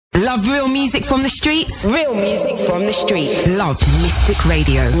Love real music from the streets? Real music from the streets. Love Mystic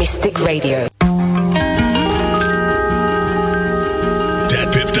Radio. Mystic Radio.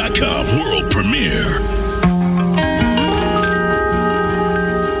 DatPiff.com world premiere.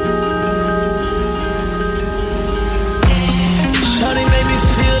 Shawty made me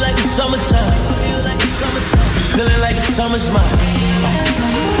feel like the summertime. Feeling like the summer's mine.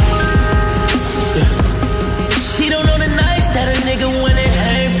 Yeah. She don't know the nights that a nigga went and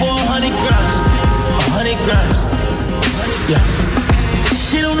hang for 100 grinds. 100 grinds. Yeah.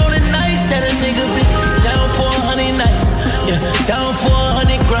 She don't know the nights that a nigga be down for 100 nights. Yeah, down for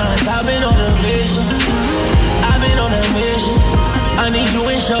 100 grinds. I've been on a mission. I've been on a mission. I need you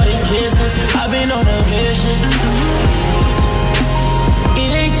and shorty kissing. I've been on a mission. It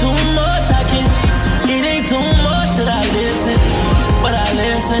ain't too much it ain't too much that I listen. But I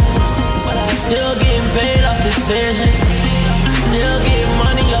listen. Still getting paid off this vision. Still getting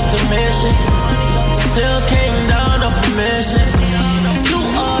money off the mission. Still came down off a mission. You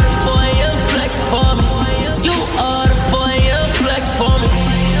are the 4 a.m. flex for me. You are the 4 a.m. flex for me.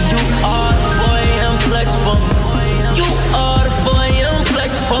 You are the 4 a.m. flex for me. You are the 4 a.m.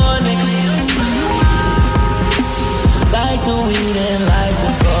 flex for a nigga. Like the weed and like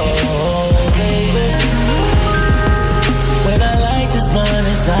to go, baby. When I like this blunt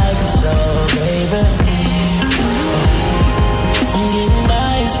inside the show, baby. I'm getting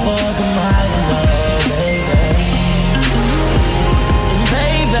nice, fuck, I'm high and low, baby.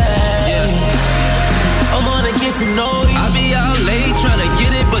 Baby, yeah. I wanna get to know you. I be out late tryna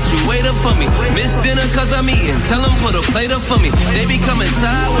get it, but you wait up for me. Miss dinner cause I'm eating, tell them put a plate up for me. They be coming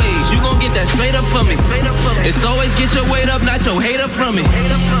sideways, you gon' get that straight up for me. It's always get your weight up, not your hater from me.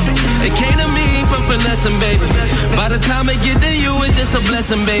 It came to me from finessing, baby. By the time it get to you, it's just a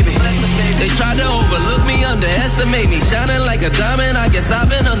blessing, baby. They tried to overlook me, underestimate me. Shining like a diamond, I guess I've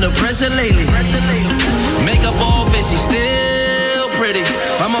been under pressure lately. Makeup off and she still pretty.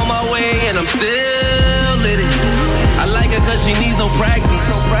 I'm on my way and I'm still litty. I like her cause she needs no practice.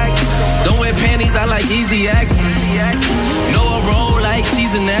 Don't wear panties, I like easy access. Know her role like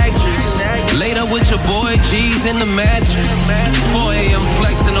she's an actress. Later with your boy G's in the mattress. 4 a.m.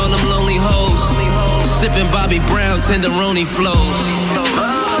 flexing on them lonely hoes. Sipping Bobby Brown tenderoni flows.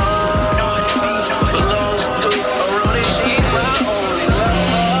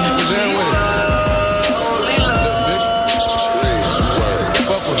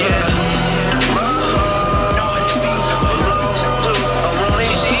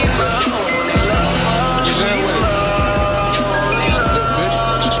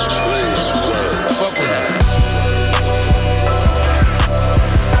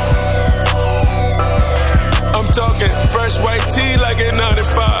 Fresh white tee like at 95.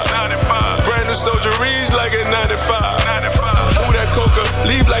 Brand new soldieries like at 95. Ooh, that coca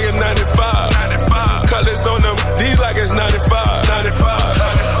leave like at 95. Colors on them, these like it's 95. 95.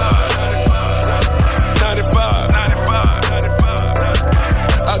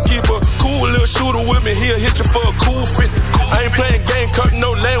 I keep a cool little shooter with me, he'll hit you for a cool 50. I ain't playing game, cutting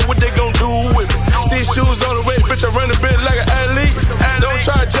no lane, what they gon' do with me? See shoes on the way, bitch, I run a bit like an athlete. Don't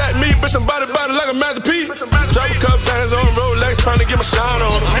try to jack me, bitch, I'm body like a Master P. Drop a couple bands on Rolex, tryna get my shine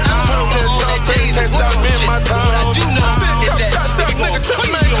on. Put that talk crazy, can't stop me in my time. Send a couple shots up, nigga, triple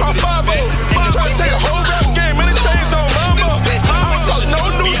man, call 5-0. Try to take a whole rap game, and it chains on mama. I don't talk no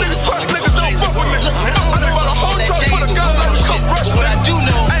new niggas, trust niggas, don't fuck with me. I done bought a whole truck for the gun like a cup rush, nigga.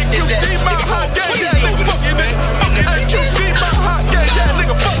 Ain't QC my hot gang, yeah, nigga, fuck you, nigga. Ain't QC my hot gang, yeah,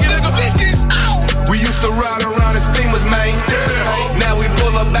 nigga, fuck you, nigga. We used to ride around in steamers, man. Now we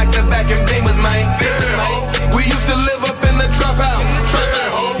pull up back to back in Beamers, man. We used to live up in the trap house.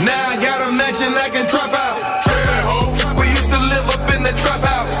 Now I got a mansion I can trap out. We used to live up in the trap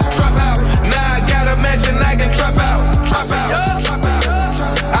house. Now I got a mansion I can trap out.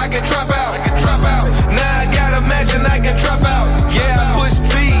 I can trap out. Now I got a mansion I can trap out. Yeah, I push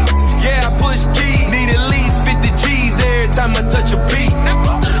beats. Yeah, I push keys. Need at least 50 G's every time I touch a beat.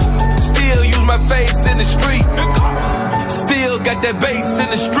 Still use my face in the street. Still got that bass in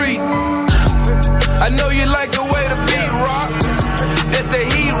the street. I know you like the way the beat rock. That's the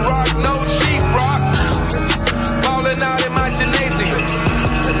heat rock, no sheet rock. Falling out in my gymnasium.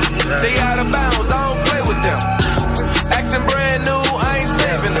 They out of bounds, I don't play with them. Acting brand new, I ain't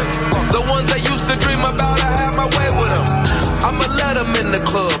saving them. The ones I used to dream about, I have my way with them. I'ma let them in the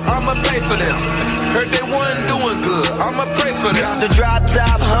club, I'ma pay for them. Heard they wasn't doing good, I'ma pray for them. The drop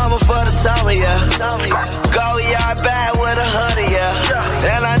top Hummer for the summer, yeah. Go yard bad with 100,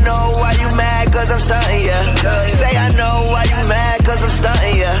 yeah. And I know why you mad, cause I'm stunting, yeah. Say I know why you mad, cause I'm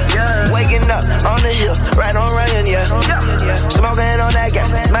stunting, yeah. Waking up on the hills, right on running, yeah. Smoking on that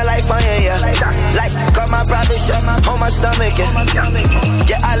gas, smell like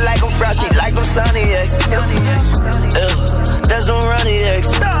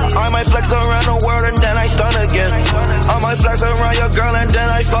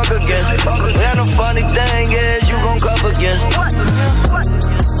might fuck again. And the funny thing is, you gon' cuff again.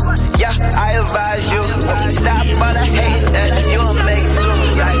 Yeah, I advise you, stop all the hate that you'll make too.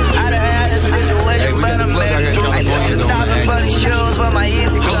 Like, I done had a situation, but I made it through. I paid 1,000 for these shoes, but my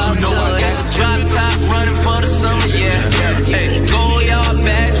easy gloves too. Got the drop top running for the summer, yeah. Hey, gold yard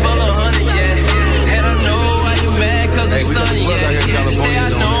bags full of 100, yeah. And I know why you mad, cause I'm stunning, yeah. Say I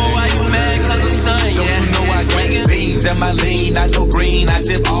know why you mad, cause I'm stunning, yeah. Don't you know I got beans in my lean, I know green, I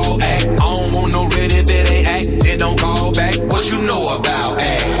sip all act. I don't want no red if it ain't act, then don't call back. What you know about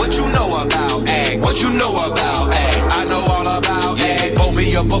act? What you know about act? What you know about act? I know all about act. Pull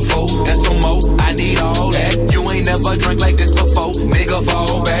me up a four, and some more, I need all that. You ain't never drank like this before, nigga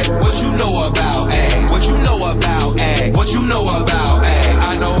fall back. What you know about act? What you know about act? What you know about act?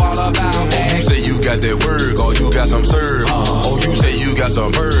 I know all about act. You say you got that word, or you got some serve. Oh, you say you got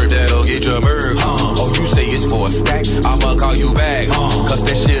some bird that'll get your bird. Oh, you say it's for a stack, I'ma call you back. Cause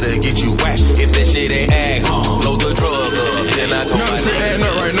that shit'll get you whack if that shit ain't act. Load the drug up, then I told my niggas right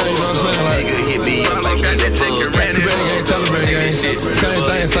now, you know what I'm saying? Nigga hit me up like he's a plug. Taliban gang, Taliban gang. Same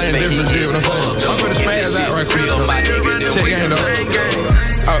thing, same difference, you know what I'm saying? I'm gonna spaz out right quick. Check gang though.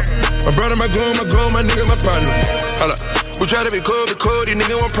 My brother, my goon, my nigga, my partner. Hold up. We try to be cool, these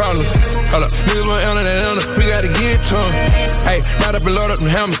niggas want problems. Hold up, niggas want Anna, we gotta get to them. Hey, right up and load up them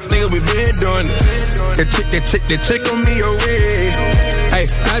hammers, nigga, we been doing it. That chick on me away. Hey,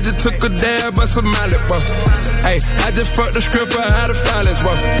 I just took a dab, but some mallet, bro. Hey, I just fucked the script for how to silence,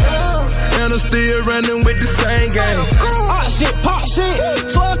 bro. And I'm still running with the same game. Pop shit,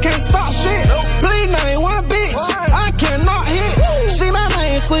 12 can't stop shit. Bleed name, one bitch, I cannot hit. She my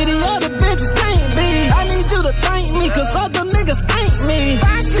name, sweetie, other bitches can't be. I need you to thank me, cause other niggas ain't me.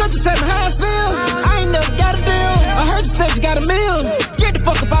 Could you tell me how I feel? I ain't never got a deal. I heard you said you got a meal. Get the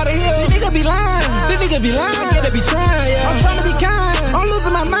fuck up out of here. These niggas be lying. Yeah, they be trying, yeah. I'm trying to be kind. I'm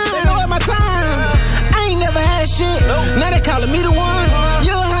losing my mind. Know at my time. I ain't never had shit. Now they calling me the one.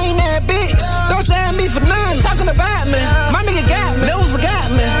 You ain't that bitch. Don't you have me for none. Talking about me. My nigga got me. Never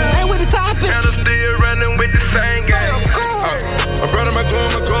forgot me. Ain't with the topic. And I'm still running with the same game. My brother, my goon,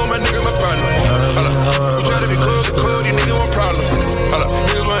 my nigga, my partner. Hold up. We try to be cool, these niggas want problems. Hold up.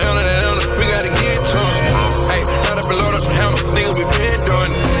 Niggas want Anna, we gotta get to them. Hey, right up and load up some hammers, nigga, we been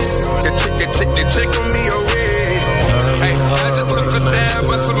doing it. That chick on me away. Hey, I just took a dab,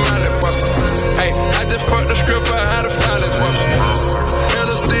 but some money, bro. Hey, I just fucked the script for how to silence, bro. And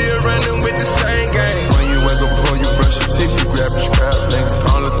I'm still running with the same game. When you wake up before you brush your teeth, you grab your scrap, nigga.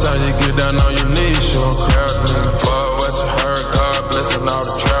 All the time you get down on your knees, you don't crowd, nigga. Fuck what you heard, God blessing all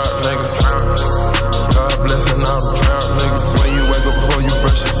the trout, niggas. God blessing all the trout, niggas. When you wake up before you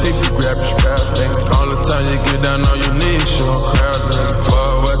brush your teeth, you grab your scrap, nigga. All the time you get down on your knees, you don't crowd, nigga.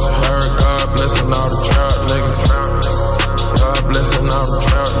 Fuck what you heard, God blessing all the trout, niggas. God blessing all the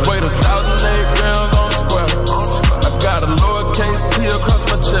trout. Weight 1,008 grams on the square. I got a lowercase T across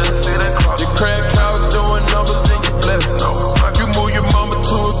my chest. Your crack house doing numbers, then you bless. You move your mama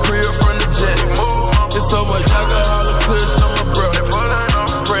to a crib from the jet. It's so much alcohol and push on my bro.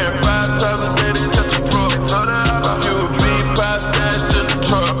 Praying 5 times a day to catch a bro. A few beef pie stashed in the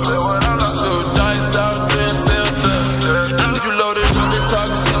truck. Shoot dice out there and sell dust. You loaded up and talk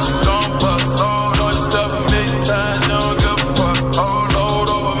shit, you gon' bust. Know yourself a million times, you don't give a fuck. Sold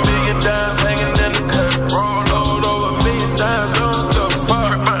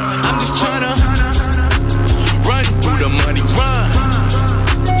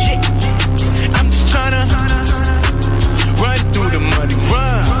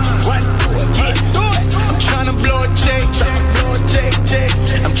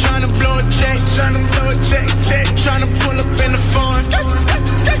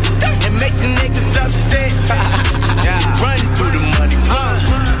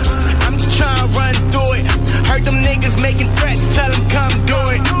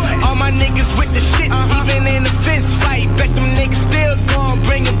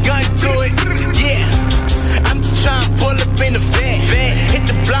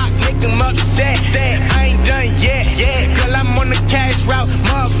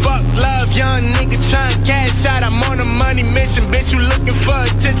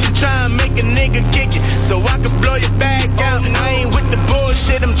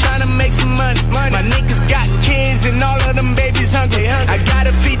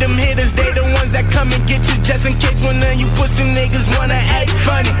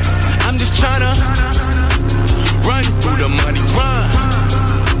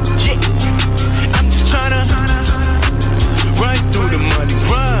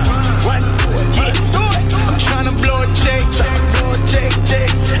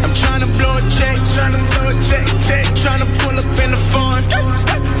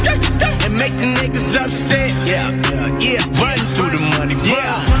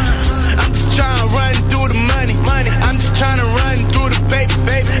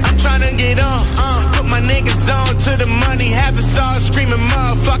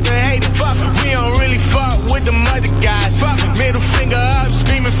motherfucker hater. We don't really fuck with them other guys. Middle finger up,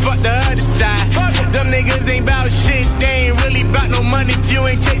 screaming fuck the other side. Them niggas ain't bout shit, they ain't really bout no money. If you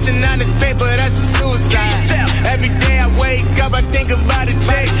ain't chasing on this paper, that's a suicide. Every day I wake up, I think about a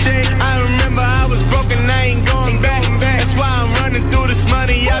check. I remember I was broken, I ain't going back. That's why I'm running through this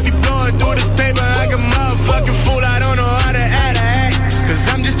money. I be blowing through this paper like a motherfucking fool. I don't know how to act. Cause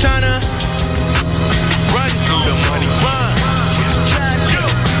I'm just tryna run through the money. Run.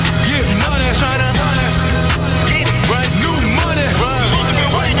 Yeah, money. Tryna run new money. Run.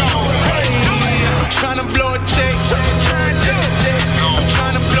 I'm tryna blow a check. I'm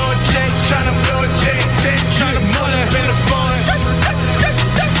tryna blow a check. Tryna blow a check. Tryna money in the phone.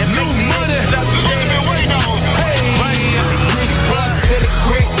 And make money.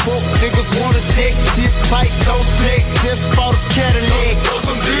 Niggas wanna take shit tight, no snake. Just bought a Cadillac. Throw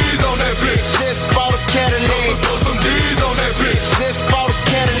some D's on that bitch. Just bought a Cadillac. Throw some D's on that bitch. Just bought a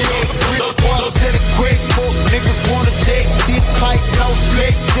Cadillac. Rich boys said it quick. Niggas wanna take shit tight, no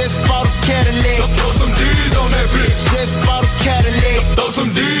snake. Just bought a Cadillac. Throw some D's on that bitch. Just bought a Cadillac. Throw some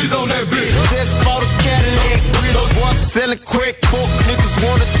D's on that bitch. Just bought a Cadillac. Rich boys selling quick. Niggas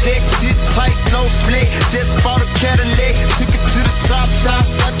wanna take shit tight, no snake. Just bought a Cadillac. Took it to the top.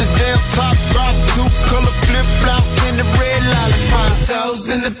 Got the damn top drop, 2-color flip flop in the red lollipop. Souls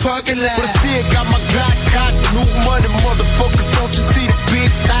in the parking lot, but I still got my Glock cock. New money, motherfucker. Don't you see the big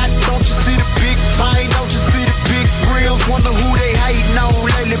thigh? Don't you see the big tie? Don't you see the big grills? Wonder who they hating on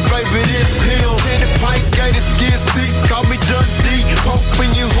lately, baby. This hill. Candy pint, gated skin seats. Call me John D. Pope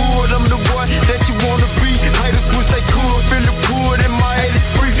in your hood. I'm the one that you wanna be. Haters wish they could feel the wood in my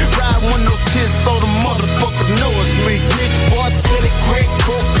 83. Ride with no tits, so the motherfucker know it's me. Rich boy, sell it quick.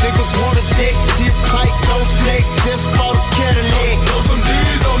 Niggas wanna take shit tight, no snake. Just bought a Cadillac. Throw some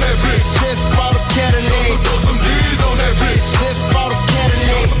D's on that bitch. Just bought a Cadillac. Throw some D's on that bitch. Just bought a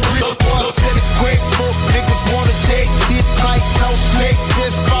Cadillac. Rich boy said it quick. Niggas wanna take shit tight, no snake.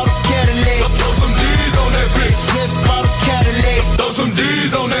 Just bought a Cadillac. Throw some D's on that bitch. Just bought a Cadillac. Throw some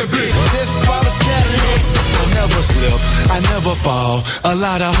D's on that bitch. Just bought a Cadillac. I never slip, I never fall. A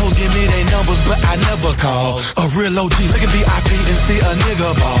lot of hoes give me their numbers, but I never call. A real OG, look at VIP and see a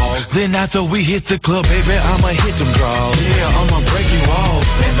nigga ball. Then after we hit the club, baby, I'ma hit them draws. Yeah, I'ma break you off,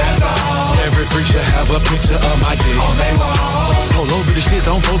 and that's all. Every freak should have a picture of my dick on they wall. Polo be the shits,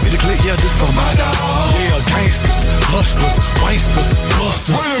 on 4 be the click, yeah, this for my dog. Yeah, gangsters, hustlers, wanksters,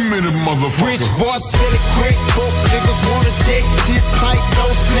 busters. Wait a minute, motherfucker. Rich boy said it quick. Niggas wanna take shit tight, no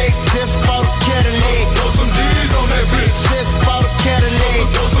snake. Just bought a Cadillac. Throw some D's on that bitch. Just bought a Cadillac.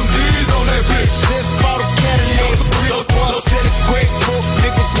 Throw some D's on that bitch. Just bought a Cadillac. Rich boy said it quick.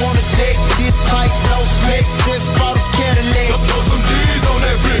 Niggas wanna take shit tight, no snake. Just bought a Cadillac. Throw some D's on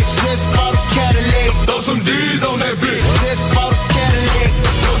that bitch. Just bought a Cadillac. Throw some D's on that bitch. Just bought a Cadillac.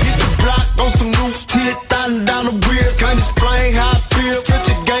 Hit the block on some new $10,000 wheels. Can't explain how I feel. Touch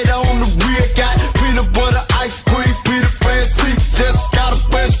a gator on the rear. Got peanut butter, ice cream, Peter Pan seats. Just got a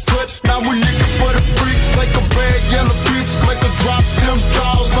fresh cut. Now we looking for the freaks. Take a bag, yellow beats, make her drop them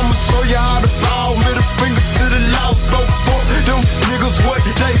draws. I'ma show you how to ball. Middle finger to the law. So fuck them niggas what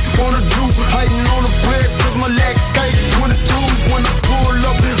they wanna do. Hating on the bread, cause my legs skate. 22 when I pull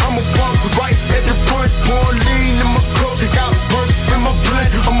up, I'ma walk right at the front. Pour lean in my cup, got burnt in my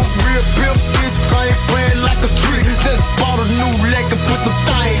blood. I'm a real pimp, bitch. I ain't playing like a trick. Just bought a new leg and put the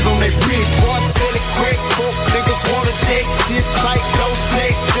things on that bitch. Boy, sell it quick. Niggas wanna take shit tight, no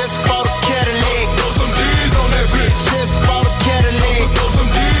snake. Just bought a Cadillac. Throw some D's on that bitch. Just bought a Cadillac. Throw some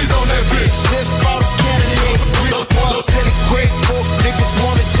D's on that bitch. Just bought a Cadillac. Boy, sell it quick. Niggas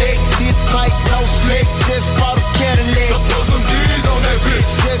wanna take shit tight, no snake. Just bought a Cadillac. Throw some D's on that bitch.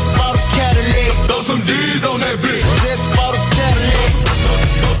 Just bought a Cadillac. Throw some D's on that bitch. Just bought a Cadillac.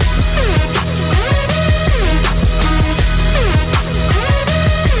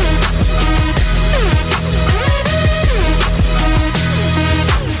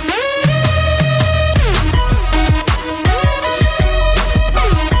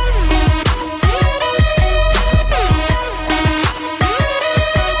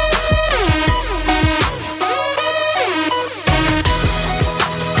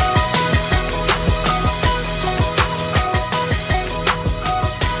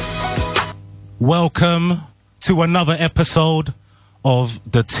 Welcome to another episode of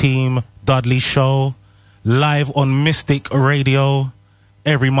the Team Dudley Show, live on Mystic Radio,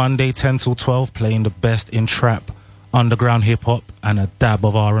 every Monday 10 till 12, playing the best in trap, underground hip-hop, and a dab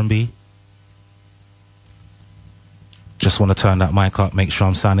of R&B. Just want to turn that mic up, make sure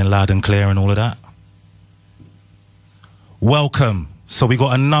I'm sounding loud and clear and all of that. Welcome. So we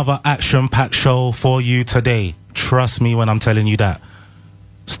got another action-packed show for you today. Trust me when I'm telling you that.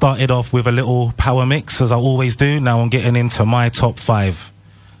 Started off with a little power mix, as I always do. Now I'm getting into my top 5.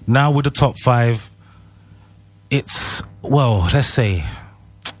 Now with the top 5, it's, well, let's say,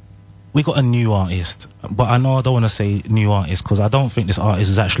 we got a new artist. But I know I don't want to say new artist, because I don't think this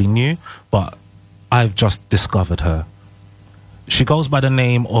artist is actually new, but I've just discovered her. She goes by the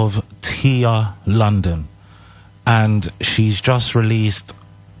name of Tia London, and she's just released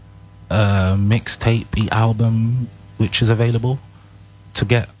a mixtape album, which is available to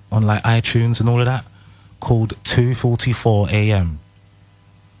get on like iTunes and all of that, called 2:44 AM.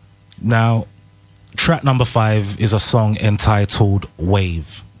 Now, track number 5 is a song entitled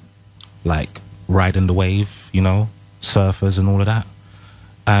Wave, like riding the wave, you know, surfers and all of that.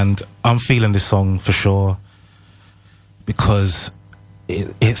 And I'm feeling this song for sure, because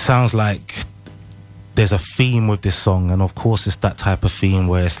it sounds like there's a theme with this song, and of course it's that type of theme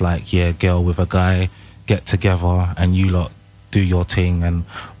where it's like, yeah, girl with a guy get together and you lot do your thing,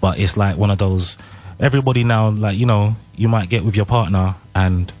 but it's like one of those, everybody now, like, you know, you might get with your partner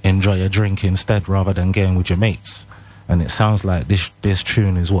and enjoy a drink instead rather than getting with your mates, and it sounds like this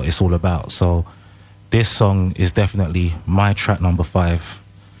tune is what it's all about. So this song is definitely my track number 5,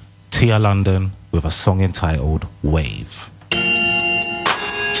 Tia London with a song entitled Wave.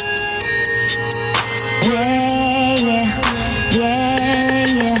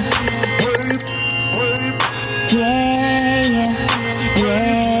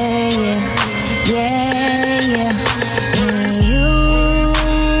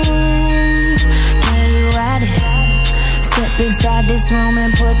 Inside this room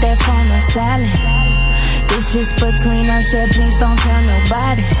and put that phone on silent. This just between us, yeah, please don't tell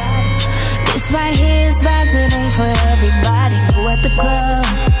nobody. This right here is vibes, it ain't for everybody. Who at the club?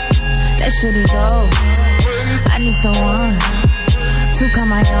 That shit is old. I need someone to call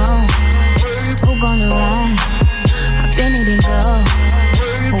my own. Who gonna ride? I've been eating go.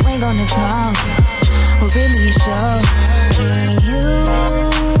 Who ain't gonna talk? Who really is show?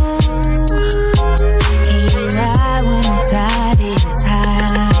 Can you ride when the tide is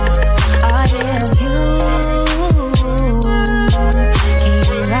high? Oh yeah, you. Can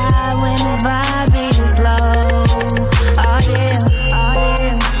you ride when the vibe is low? Oh yeah.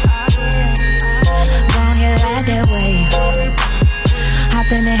 Go ahead, ride that wave.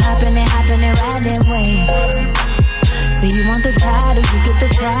 Hoppin' and ride that wave. So you want the title, you get the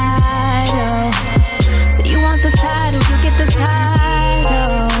title. So you want the title, you get the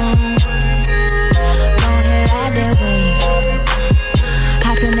title. Go ahead, ride that wave.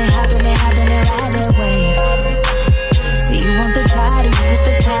 Hoppin' and ride that wave. So you want the title, you get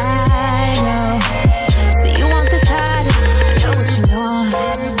the title. So you want the title, I know what you want.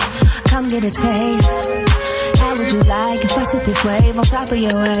 Come get a taste. How would you like if I sit this wave on top of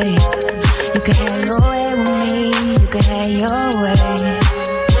your waves? You can have your way with me, you can have your way.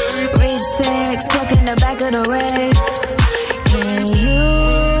 Rich sex, pluck in the back of the rave. Can you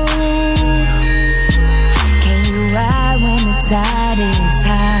ride when the tide is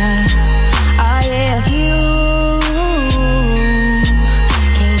high? Oh yeah,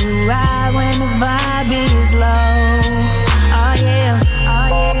 can you ride when the vibe is low? Oh yeah,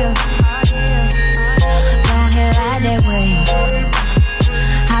 go ahead, ride that wave.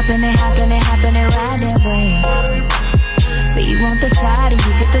 Hoppin' and ride that wave. So you want the title,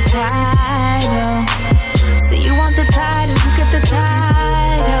 you get the title. So you want the title, you get the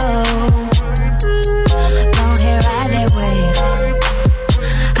title. Go ahead, ride that wave.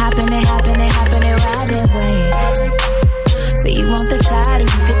 Hoppin' and ride that wave. So you want the title,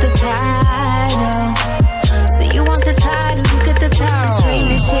 you get the title. So you want the title, you get the title. Stream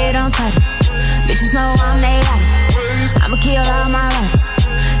this shit on title. Bitches know I'm they idol. I'ma kill all my rivals.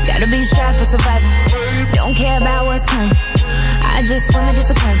 Gotta be strapped for survival. Don't care about what's coming. I just swim against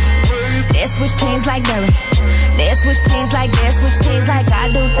the current. They switch teams like Derry. They switch teams like they switch teams like I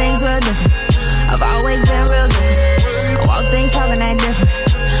do things real different. I've always been real different. I walk things talking that different.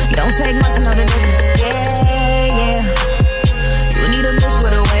 Don't take much to know the difference. Yeah. You need a bitch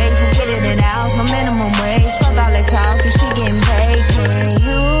with a wave. Forget it at house, no minimum wage. Fuck all that talk, cause she getting paid.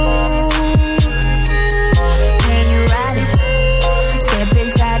 Can you ride it? Step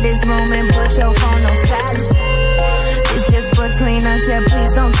inside this room and put your phone on silent. It's just between us, yeah,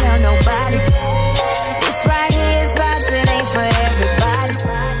 please don't tell nobody. This right here is vibes, it ain't for everybody.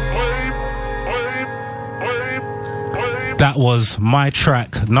 That was my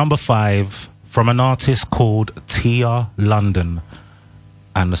track number 5 from an artist called Tia London,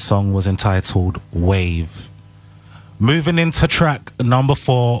 and the song was entitled Wave. Moving into track number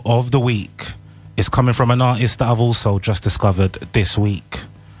 4 of the week. It's coming from an artist that I've also just discovered this week.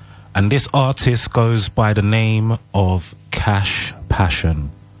 And this artist goes by the name of Cash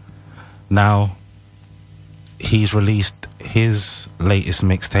Passion. Now, he's released his latest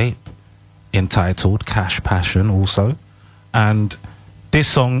mixtape entitled Cash Passion also. And this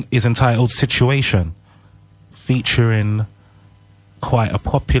song is entitled Situation, featuring quite a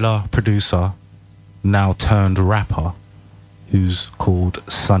popular producer, now turned rapper, who's called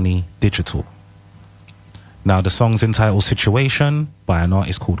Sunny Digital. Now, the song's entitled Situation by an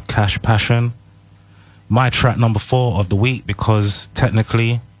artist called Cash Passion. My track number 4 of the week, because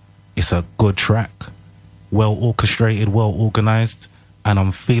technically it's a good track, well orchestrated, well organized, and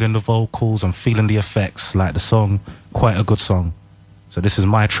I'm feeling the vocals, I'm feeling the effects, like the song, quite a good song. So this is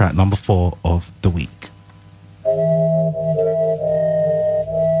my track number 4 of the week.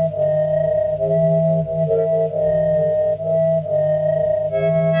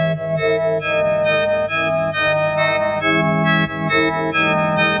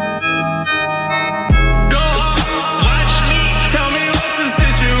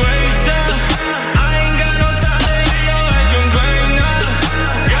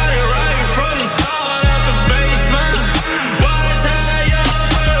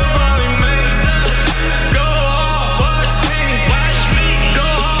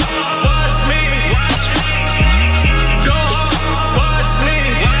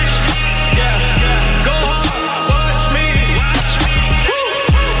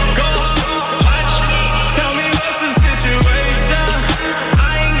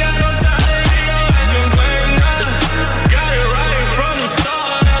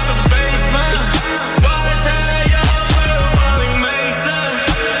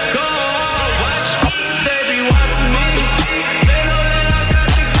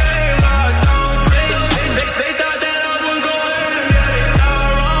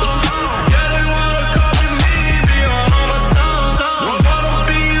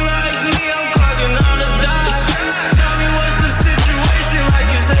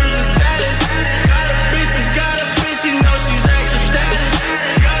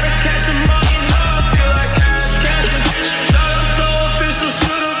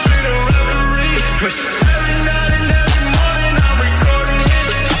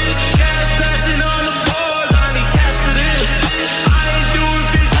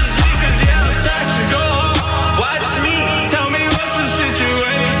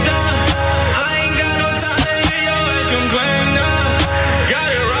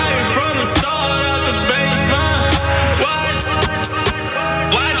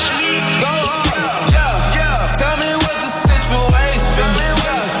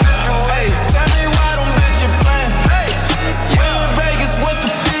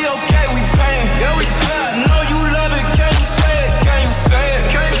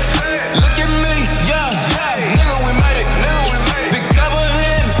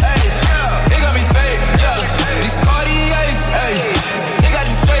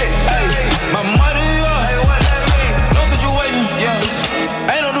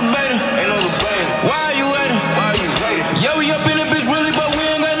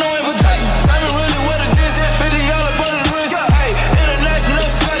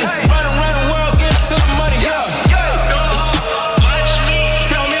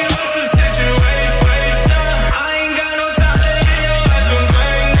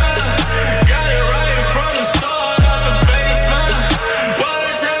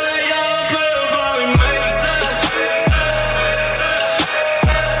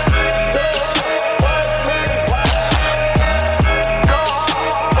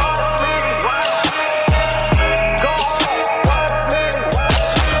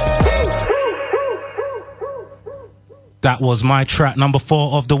 That was my track number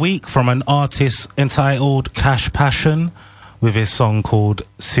 4 of the week from an artist entitled Cash Passion with his song called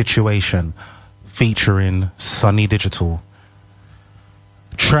Situation, featuring Sunny Digital.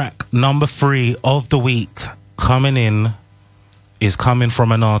 Track number 3 of the week is coming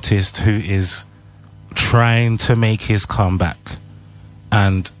from an artist who is trying to make his comeback.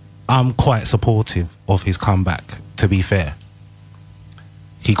 And I'm quite supportive of his comeback, to be fair.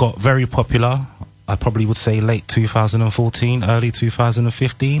 He got very popular, I probably would say late 2014, early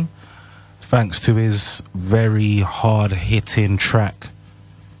 2015, thanks to his very hard-hitting track,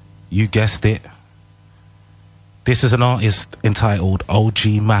 you guessed it. This is an artist entitled OG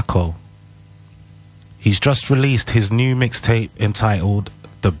Mako. He's just released his new mixtape entitled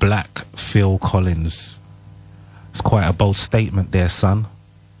The Black Phil Collins. It's quite a bold statement there, son.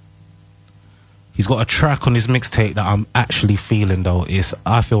 He's got a track on his mixtape that I'm actually feeling, though.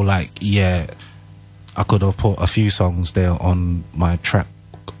 I feel like, yeah, I could have put a few songs there on my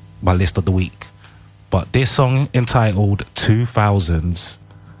list of the week. But this song entitled 2000s,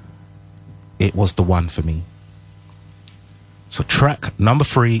 it was the one for me. So track number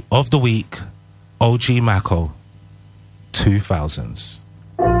 3 of the week, OG Mako, 2000s.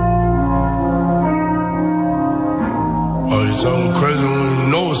 Oh, you talking crazy when you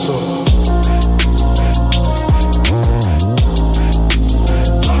know what's up.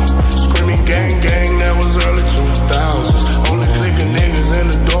 Screaming gang, gang, that was early 2000s. Only clicking niggas in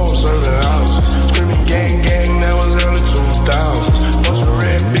the dorm serving houses. Screaming gang, gang, that was early 2000s. Bunch of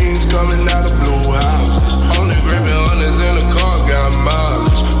red beans coming out of blue houses. Only gripping hundreds in the car, got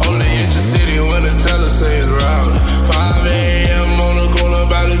mileage. Only intercity when the teller say it's rowdy. 5 a.m. on the corner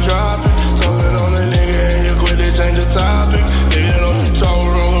by the dropping. Talking on the nigga and you quit, they change the topic. Nigga, don't you talk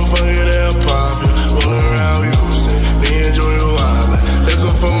wrong, fuck it, they'll pop you. Rolling around Houston, me and Julia Wilder. This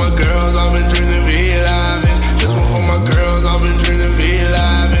one for my girls, I've been drinking V11. This one for my girls, I've been drinking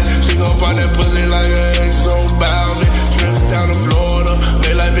V11. She gon' pop that pussy like an XO bound. Trips down to Florida,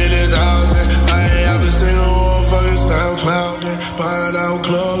 made like 50,000. I've been singing on fucking SoundCloud. Buying out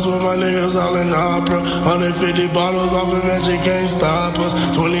clubs with my niggas all in opera. 150 bottles off of Magic, can't stop us.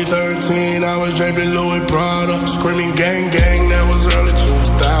 2013, I was draping Louis Prada. Screaming gang, gang, that was early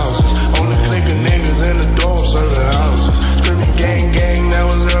 2000s. Only clicking niggas in the dorm serving houses. Screaming gang, gang, that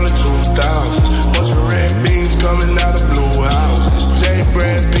was early 2000s. Bunch of red beans coming out of blue houses. J.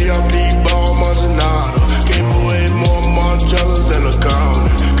 Brand, PRP, Ball, Monsanto. Gave away more Margellas than a county.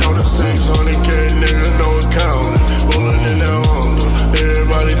 Counted 600K, nigga, no accounting. Rolling in that Honda,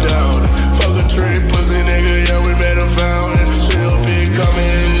 everybody down it. Fuck a tree, pussy nigga, yeah, we made a fountain. She'll be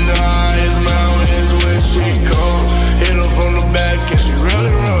coming in the highest mountains when she come. Hit her from the back and she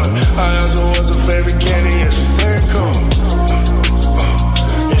really run. I asked her what's her favorite candy and she said come.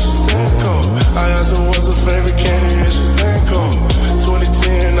 Yeah, she said come. I asked her what's her favorite candy and she said come.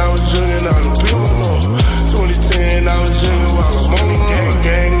 2010, I was jugging out of people know. 2010, I was jugging while I was smoking. Gang,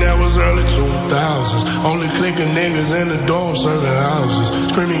 gang, that was early 2000s. Only clicking niggas in the dorm serving houses.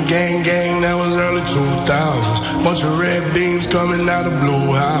 Screaming gang, gang, that was early 2000s. Bunch of red beams coming out of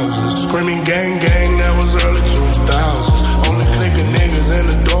blue houses. Screaming gang, gang, that was early 2000s. Only clicking niggas in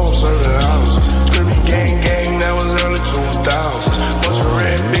the dorm serving houses. Screaming gang, gang, that was early 2000s. Bunch of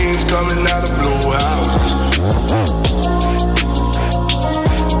red beams coming out of blue houses.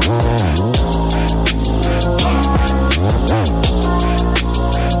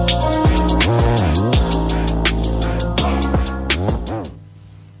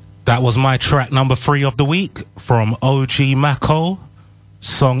 That was my track number 3 of the week from OG Mako,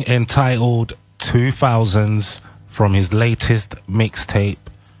 song entitled 2000s from his latest mixtape,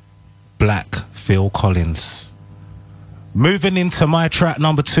 Black Phil Collins. Moving into my track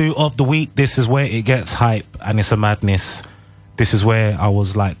number 2 of the week, this is where it gets hype and it's a madness. This is where I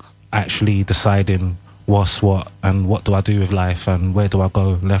was like actually deciding what's what and what do I do with life and where do I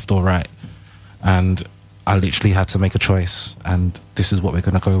go, left or right. And I literally had to make a choice, and this is what we're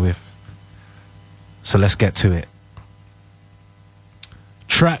going to go with. So let's get to it.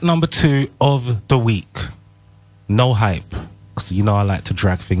 Track number 2 of the week. No hype, because you know I like to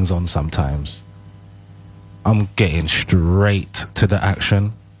drag things on sometimes. I'm getting straight to the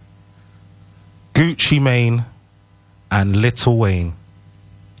action. Gucci Mane and Lil Wayne.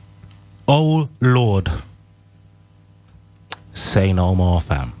 Oh Lord. Say no more,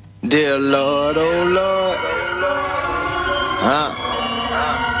 fam. Dear Lord, oh Lord.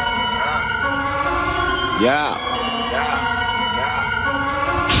 Yeah.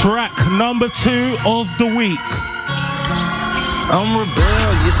 Track number 2 of the week. I'm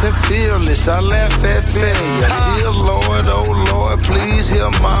rebellious and fearless, I laugh at failure. Dear Lord, oh Lord, please hear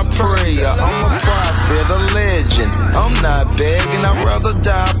my prayer. I'm a prophet, a legend, I'm not begging. I'd rather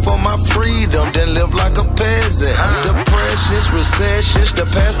die for my freedom than live like a peasant. Depressions, recessions, the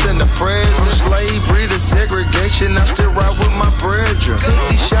past and the present. Slavery to segregation, I still ride with my brethren. Take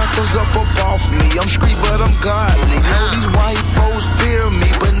these shackles up off me, I'm street but I'm godly. Know these white folks fear me,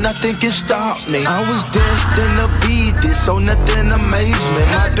 but nothing can stop me. I was destined to be this, so nothing amazement.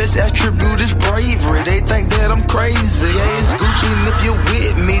 My best attribute is bravery. They think that I'm crazy. Yeah, it's Gucci, and if you're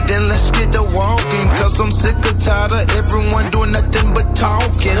with me, then let's get to walking. Cause I'm sick or tired of everyone doing nothing but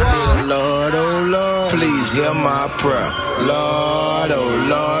talking. Dear Lord, oh Lord, please hear my prayer. Lord, oh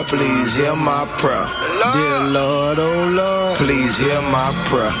Lord, please hear my prayer. Dear Lord, oh Lord, please hear my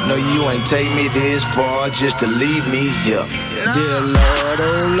prayer. No, you ain't take me this far just to leave me here. Dear Lord,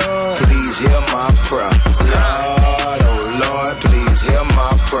 oh Lord, please hear my prayer. Lord, oh Lord, please hear my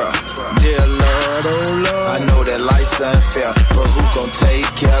prayer. Dear Lord, oh Lord, I know that life's unfair, but who gon' take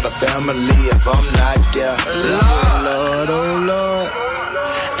care of the family if I'm not there? Dear Lord, oh Lord,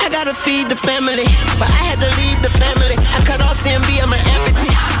 I gotta feed the family, but I had to leave the family. I cut off CMB, I'm an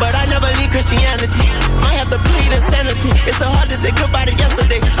amputee. but I never leave Christianity. Might have to plead insanity. It's so hard to say goodbye to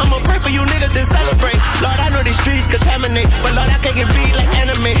yesterday. I'ma pray for you niggas to celebrate. Lord, I know these streets contaminate, but Lord, I can't get beat like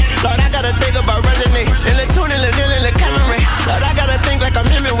anime. Lord, I gotta think about resonate. And the tune and the deal and the camera. Lord, I gotta think like I'm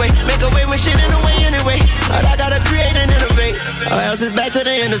Hemingway. Make a way when shit in the way anyway. Lord, I gotta create and innovate. Or else it's back to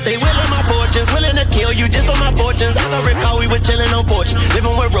the interstate. Willing my fortunes, willing to kill you just for my fortunes. I can recall we were chilling on porch,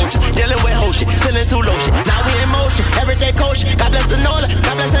 living with roaches, dealing with whole shit, selling too low shit. Now we in motion, everyday coach. God bless the Nola,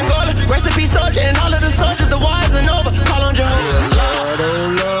 God bless Angola. Rest in peace, soldier, and all of the soldiers. The war isn't over. Call on Jehovah. Lord, oh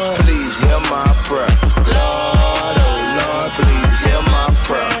Lord, please hear my prayer. Lord, oh Lord, please hear my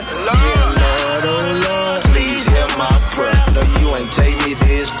prayer. Dear Lord, oh Lord, please hear my prayer. No, you ain't take me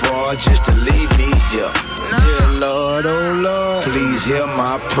this far just to leave me here. Dear Lord, oh Lord, please hear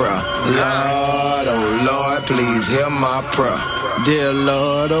my prayer. Lord, oh Lord, please hear my prayer. Dear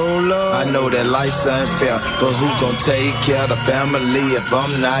Lord, oh Lord, I know that life's unfair, but who gon' take care of the family if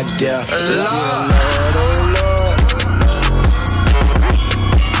I'm not there? Dear Lord, oh Lord.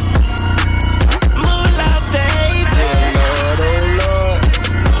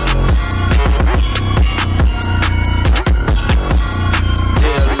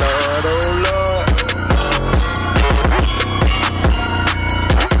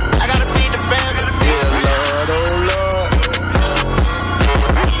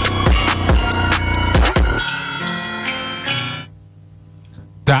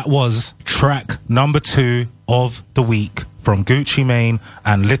 That was track number 2 of the week from Gucci Mane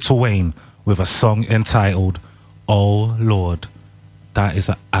and Lil Wayne with a song entitled Oh Lord. That is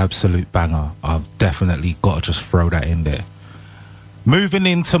an absolute banger. I've definitely got to just throw that in there. Moving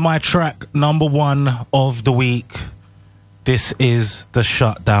into my track number 1 of the week. This is the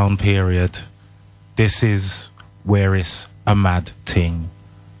shutdown period. This is where it's a mad ting,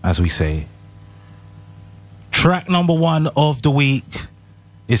 as we say. Track number 1 of the week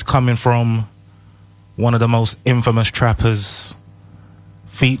is coming from one of the most infamous trappers,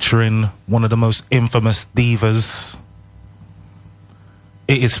 featuring one of the most infamous divas.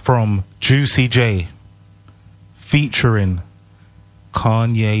 It is from Juicy J, featuring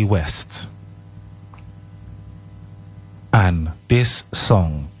Kanye West. And this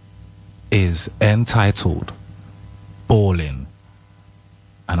song is entitled Ballin'.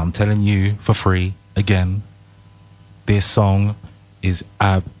 And I'm telling you for free again, this song is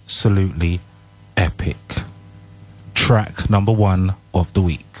absolutely epic. Track number 1 of the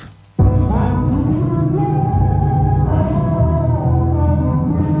week.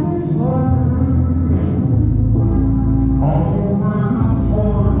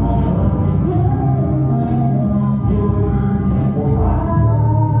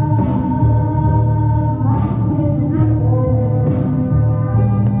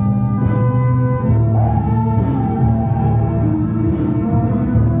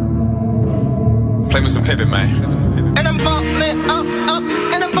 Play me some Pivot, man. And I'm ballin', and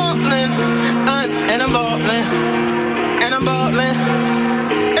I'm ballin', and I'm ballin', and I'm ballin',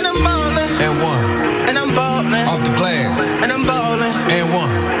 and I'm ballin', and one, and I'm ballin', off the glass, and I'm ballin', and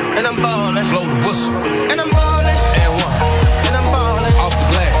one, and I'm ballin', blow the whistle, and I'm ballin', and one, and I'm ballin', off the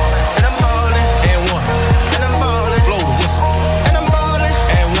glass, and I'm ballin', and one, and I'm ballin', blow the whistle, and I'm ballin',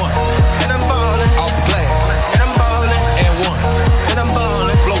 and one, and I'm ballin', off the glass, and I'm ballin', and one, and I'm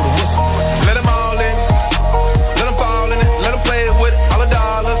ballin', blow the whistle. Let them all in, let them fall in it, let them play with it, all the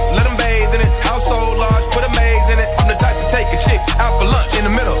dollars, let them bathe in it, house so large, put a maze in it. I'm the type to take a chick out for lunch in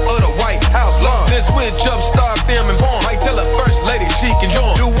the middle of the White House lawn. Then switch up, start them and born. Might tell her first lady she can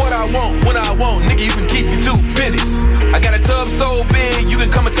join. Do what I want, when I want, nigga you can keep your 2 minutes. I got a tub so big, you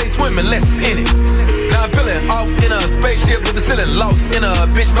can come and take swimming lessons in it. Now I'm feeling off in a spaceship with the ceiling lost in a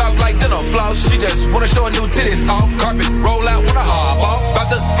bitch mouth like dental floss. She just wanna show her new titties off. Carpet roll out when I hop off. About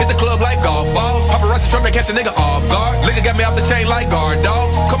to hit the club like golf balls. Paparazzi trying to catch a nigga off guard. Liquor got me off the chain like guard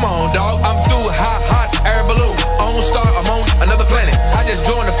dogs. Come on, dog, I'm too hot, air balloon. On star, I'm on another planet. I just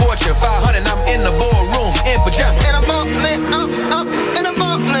joined the Fortune 500. I'm in the boardroom in pajamas. and I'm ballin', and I'm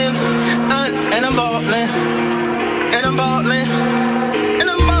ballin', and I'm ballin', and I'm ballin', and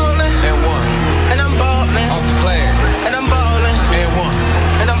I'm ballin', And one, and I'm ballin', off the glass, and I'm ballin', and one,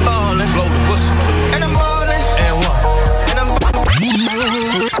 and I'm ballin', blow the whistle, and I'm ballin', and one. and I'm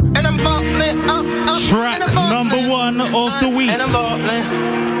ballin', and I'm ballin', Track and I'm ballin', number 1 of the week. and I'm ballin',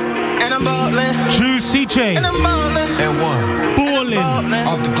 and I'm ballin', Juicy J, and I'm ballin', And one, Ballin',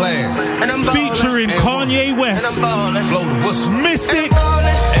 off the glass, and I'm ballin', featuring And one. Kanye and I'm West, ballin', blow the whistle, Mystic, and one,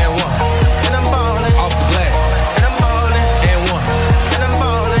 and I'm ballin', off the glass, and I'm ballin', and one, and I'm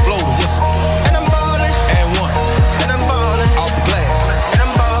ballin', blow the whistle, and I'm ballin', and one, and I'm ballin', off the glass, and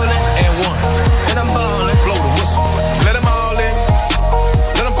I'm ballin', and one, and I'm ballin', blow the whistle. Let them all in,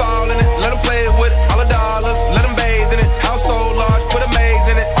 let them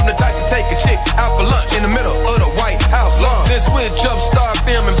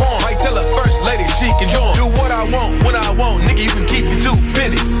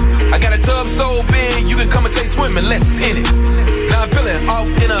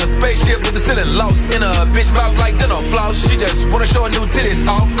spaceship with the ceiling lost in a bitch mouth like dental floss. She just wanna show a new titties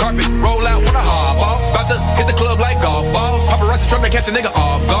off. Carpet roll out with a hard ball. About to hit the club like golf balls. Paparazzi trying to catch a nigga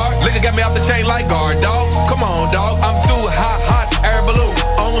off guard. Liquor got me off the chain like guard dogs. Come on, dog. I'm too hot, air balloon.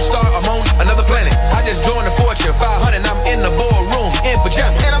 On star, I'm on another planet. I just joined the Fortune 500. I'm in the boardroom in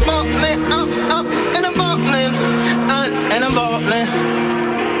pajamas. And I'm ballin', and I'm ballin', and I'm ballin',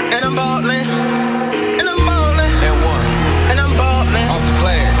 and I'm ballin', and I'm ballin', and one, and I'm ballin', off the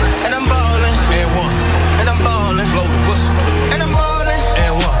glass, and I'm ballin', and one, and I'm ballin', blow the whistle, and I'm ballin',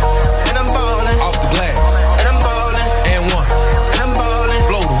 and one, and I'm ballin', off the glass, and I'm ballin', and one, and I'm ballin',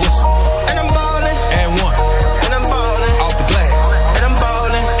 blow the whistle, and I'm ballin', and one, and I'm ballin', off the glass, and I'm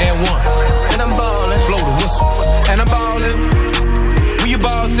ballin', and one, and I'm ballin', blow the whistle, and I'm ballin'. When you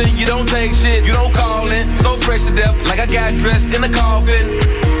bossin', you don't take shit, you don't call in. So fresh to death, like I got dressed in a coffin.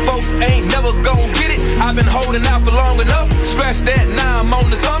 Folks ain't never gon' get it. I've been holding out for long enough. Scratch that, now I'm on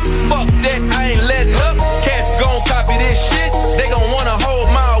to something. Fuck that, I ain't letting up. Cats gon' copy this shit. They gon' wanna hold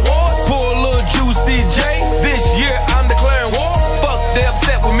my award. Pull a little Juicy J. This year I'm declaring war. Fuck they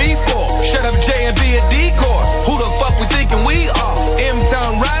upset with me for. Shut up J and be a decoy. Who the fuck we thinking we are?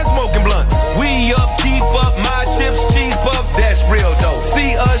 M-Town ride smoking blunts. We up, keep up, my chips, cheese puff. That's real dope.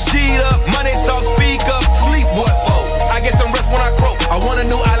 See us G'd up, money talk, speak up, sleep what for? I get some rest when I croak. I want a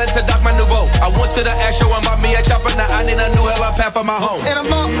new island to dock my new boat. I went to the air show and bought me a chopper. Now I need a new helipad for my home. and I'm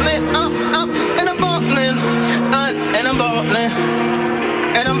ballin', and I'm ballin', and I'm ballin',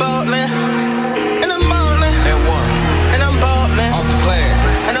 and I'm ballin', and I'm ballin', and one, and I'm ballin', off the glass,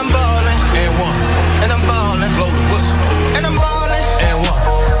 and I'm ballin', and one, and I'm ballin', blow the whistle, and I'm ballin', and one,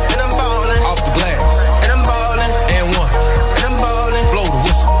 and I'm ballin', off the glass, and I'm ballin', and one, and I'm ballin', blow the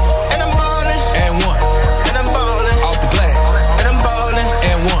whistle, and I'm ballin', and one, and I'm ballin', off the glass, and I'm ballin',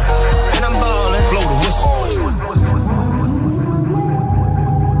 and one, and I'm ballin'. blow the whistle.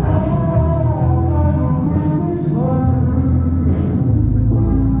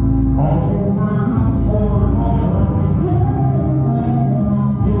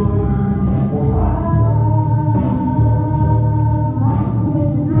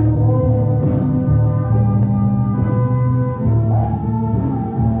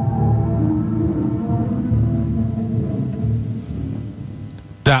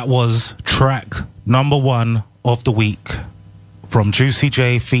 That was track number 1 of the week from Juicy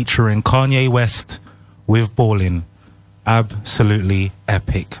J featuring Kanye West with Ballin'. Absolutely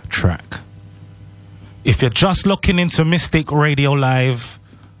epic track. If you're just looking into Mystic Radio Live,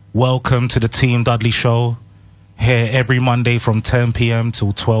 welcome to the Team Dudley Show. Here every Monday from 10 p.m.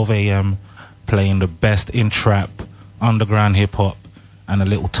 till 12 a.m. playing the best in trap, underground hip-hop, and a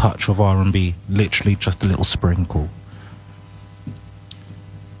little touch of R&B. Literally just a little sprinkle.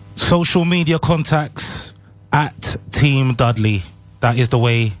 Social media contacts at Team Dudley. That is the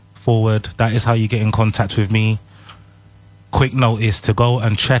way forward. That is how you get in contact with me. Quick notice to go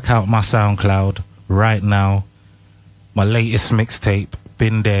and check out my SoundCloud right now. My latest mixtape,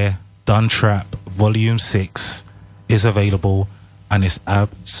 Been There, Done Trap, Volume 6, is available, and it's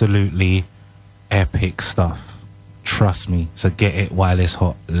absolutely epic stuff. Trust me. So get it while it's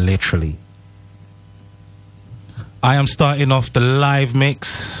hot, literally. I am starting off the live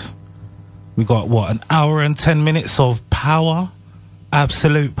mix. We got, what, an hour and 10 minutes of power?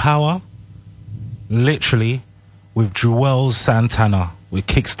 Absolute power. Literally, with Joel Santana. We're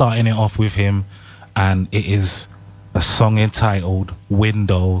kickstarting it off with him. And it is a song entitled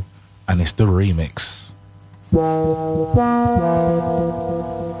Window. And it's the remix.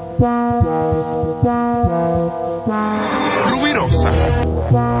 Ruidosa.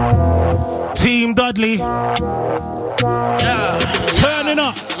 Team Dudley. Yeah. Turning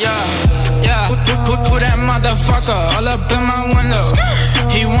up. Yeah. Put that motherfucker all up in my window.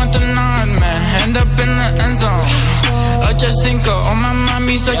 He want the 9, man. End up in the end zone. Oye cinco, oh my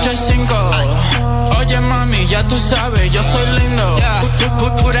mami, soy yo cinco. Oye mami, ya tú sabes, yo soy lindo.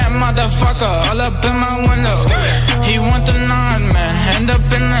 Put that motherfucker all up in my window. He want the 9, man. End up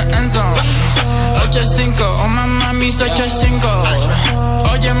in the end zone. Oye cinco, oh my mami, soy yo cinco.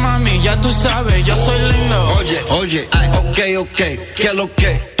 Oye mami, ya tú sabes, yo soy lindo. Oye, okay, ¿qué es lo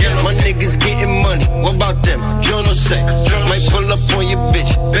que? My niggas getting money, what about them? Yo no sé. Might pull up on your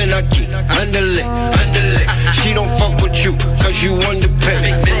bitch, ven aquí, ándale. She don't fuck with you, cause you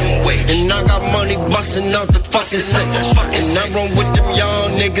underpaid. And I got money busting out the fucking safe. And I run with them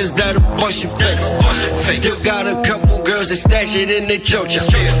young niggas that'll bust your face. Still got a couple girls that stash it in their chocha.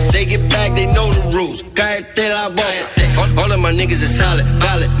 They get back, they know the rules. Cállate la boca. All of my niggas is solid,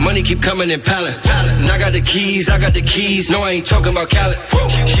 valid. Money keep coming in pallet. And I got the keys. No, I ain't talking about Khaled.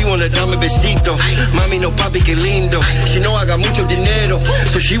 She wanna dame besito. Mami, no papi, que lindo. She know I got mucho dinero,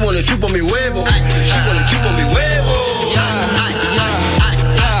 so she wanna chupo mi huevo.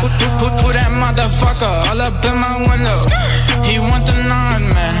 Put that motherfucker all up in my window. He want the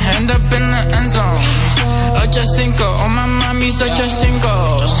 9, man, end up in the end zone. 8-5, oh my mami, 8-5.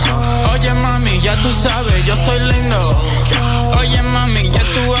 Oye mami, ya tú sabes, yo soy lindo. Oye mami, ya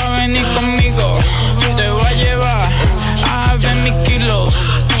tú vas a venir conmigo. Te voy a llevar a ver mis kilos.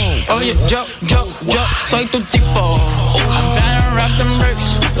 Oye, yo soy tu tipo. I'm gonna wrap them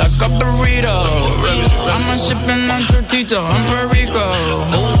bricks like a burrito. I'm sipping on Tito, I'm Puerto Rico.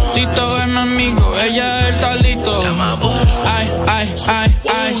 Tito es mi amigo, ella es el talito. Ay,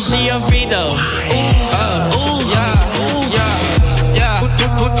 she a Vito. Yeah.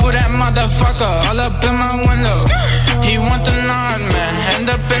 Put that motherfucker all up in my window. He want the 9, man, end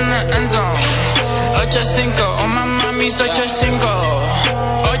up in the end zone. 8-5, oh my mami, 8-5.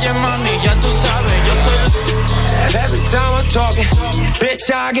 Oye mami, ya tú sabes, yo soy. Every time I'm talking,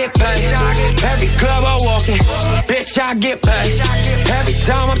 bitch, I get paid. Every club I walk in, bitch, I get paid. Every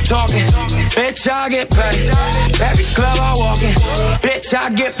time I'm talking, bitch, I get paid. Every club I walk in, bitch, I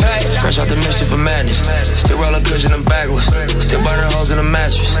get paid. Fresh out the mission for madness. Still rolling cushion and backwards. Still burning holes in the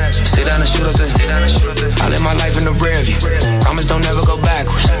mattress. Stay down and shoot up the. I live my life in the rear view. Promise don't never go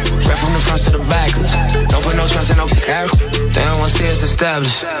backwards. Right from the front to the backwards. Don't put no trust in no arrow. They don't want to see us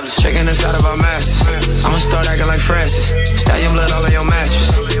established. Checking inside of our masters. I'ma start acting like Francis. Stallion blood all in your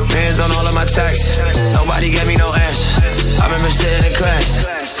mattress. Hands on all of my taxes. Nobody gave me no answer. I remember sitting in class.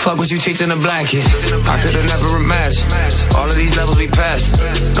 Fuck what you teaching the black kid. I could've never imagined all of these levels we passed.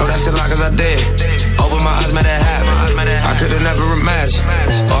 No, that's a lot cause I did. Open my eyes, man, that happened. I could've never imagined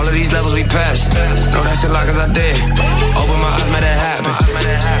all of these levels we passed. No, that's a lot cause I did. Open my eyes, man, that happened.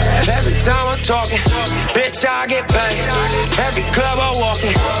 Every time I'm talking, bitch, I get paid. Every club I walk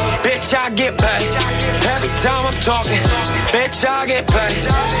in, bitch, I get paid. Every time I'm talking, bitch, I get paid.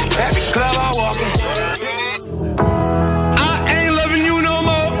 Every club I walk in. I ain't loving you no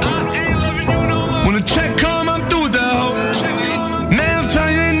more. When the check come, I'm through with that hoe. Man, I'm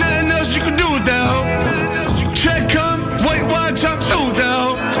telling you, ain't nothing else you can do with that hoe. Check come, wait, watch, I'm through with that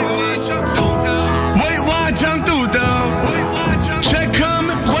hoe. Wait, watch, I'm through with that hoe. Check come,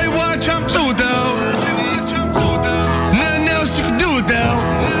 wait, watch, I'm through with that hoe. Nothing else you can do with that hoe.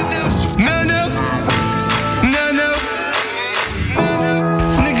 Nothing else. Nothing else.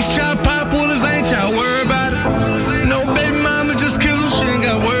 Niggas try to pop with us, ain't y'all worried about it. No baby mama, just kiss her, she ain't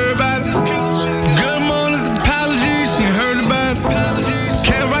got worried about it. Good morning's apologies, she ain't heard about it.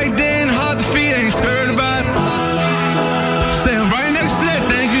 Can't write there in hard defeat, ain't heard about it. Saying right next to that,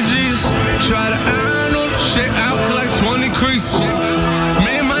 thank you, Jesus. Try to iron all the shit out to like 20 creases.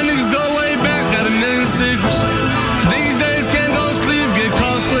 Me and my niggas go way back, got a million secrets. These days can't go to sleep, get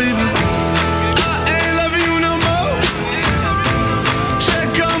caught sleeping. I ain't loving you no more. Check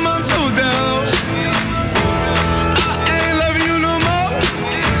come, I'm through down. I ain't loving you no more.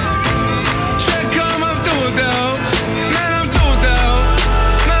 Check come, I'm through down. Man, I'm through down.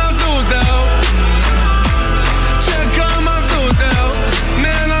 Man, I'm through down. Check come, I'm through down.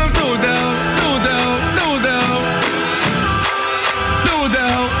 Man, I'm through down. Through down. Through down. Through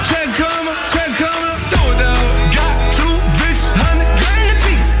down. Check come, I'm through down. Got 2 bitches, 100 grand a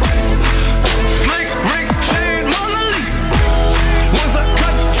piece. Slick Rick chain, Mona Lisa. Once I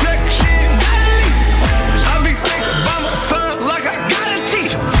cut the check, she ain't got a lease. I be thinking about my son like I gotta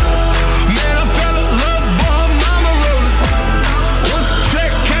teach him. Man, I fell in love, boy, her mama rollers. Once the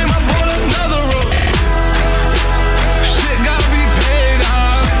check came, I bought another roller. Shit gotta be paid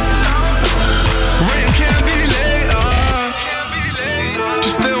off. Rent can't be laid off.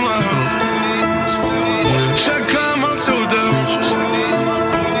 Just still my hoe. Check come, I'm through though.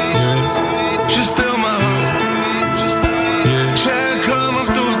 She's still my hoe. Check come, I'm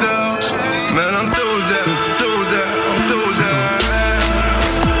through though. Man, I'm through that, through that, I'm through that.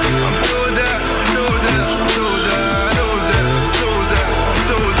 I'm through that, through that, through that, through that, through that, I'm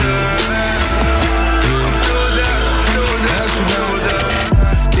through that. I'm through that, through that, through that.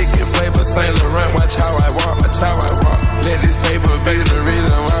 Kicking flavor Saint Laurent, watch how I walk, watch how I walk. Let this paper be the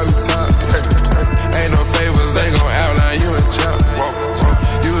reason why we talk. Ain't no favors, ain't gon' outline you and chop.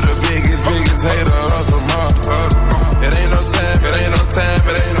 You the biggest hater of them all. It ain't no time, it ain't no time,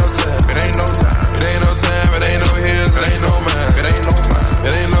 it ain't no time, it ain't no time. It ain't no time, it ain't no hills, it ain't no mind, it ain't no mind.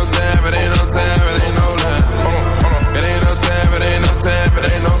 It ain't no time, it ain't no time, it ain't no line. It ain't no time, it ain't no time, it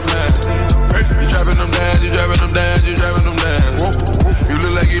ain't no line. You dropping them down, you dropping them down, you dropping them down. You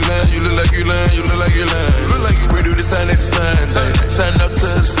look like you lying, you look like you lying, you look like you lying. We do the same, they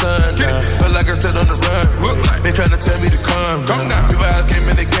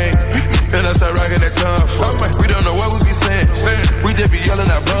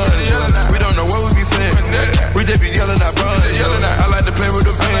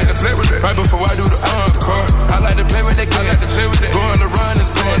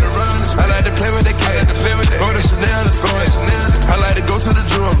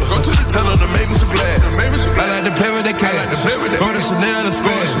Chanel and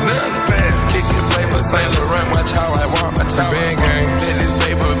Spence. Kicking flavor, Saint Laurent, watch how I walk. Bang gang. This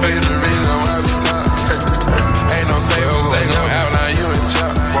paper, be the reason why we talk. Ain't no favors, ain't no outline, you in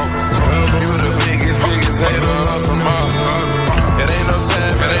chop. You the biggest hater of them all. It ain't no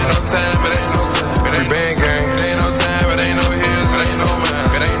time, it ain't no time, it ain't no time. It ain't bang gang. It ain't no time, it ain't no hills, it ain't no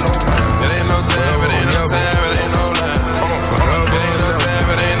mine. It ain't no time, it ain't no time, it ain't no time, it ain't no line. It ain't no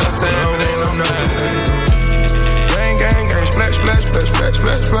time, it ain't no time, it ain't no line. Gang, gang, gang, splash, splash, splash, splash,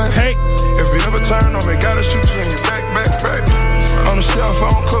 splash, splash. Hey. If you ever turn on me, gotta shoot you in your back, back, back. On the shelf,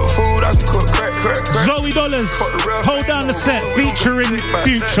 I don't cook food, I can cook crack, crack, crack. Zoe Dollars, hold down the set, featuring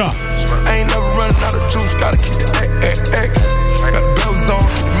Future. I ain't never running out of juice, gotta keep it Got the bells on,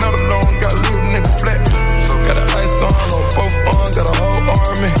 keep the metal on, gotta leave a nigga flat. Got the ice on both arms, got a whole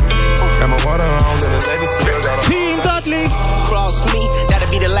army. Got my water on, then the Navy SEAL got a Team Dudley. Cross me, that'll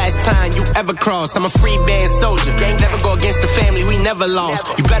be the last time you ever cross. I'm a free band soldier, never go against the family, we never lost.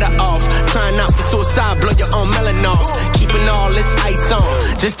 You better off trying out for suicide, blow your own melon off. Keeping all this ice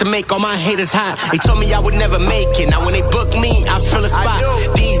on, just to make all my haters hot. They told me I would never make it, now when they book me, I fill a spot.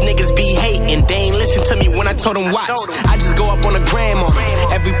 These niggas be hating, they ain't listen to me when I told them watch. I just go up on the gram on them,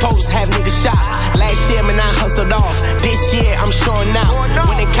 every post have niggas shot. Last year, man, I hustled off, this year I'm showing out.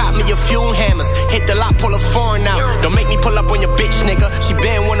 When they caught me a few hammers, hit the lot, pull a foreign out. Don't make me pull up on your bitch, nigga. She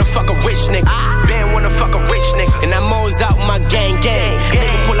been wanna fuck a rich nigga. Been wanna fuck a rich nigga. And I'm always out with my gang, gang.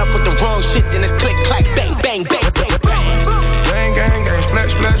 Nigga pull up with the wrong shit, then it's click, clack, bang, bang, bang, bang, bang. gang, gang, gang,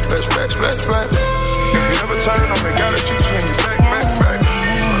 splash, splash, splash, splash, splash, splash. If you ever turn on me, gotta shoot you in your back, back, back.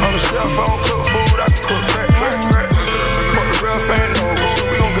 On the shelf, I don't cook food, I can cook crack, crack, crack. Fuck the real fan, no good,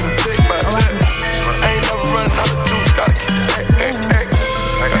 we gon' get a dick back. I ain't never running out of juice, gotta keep it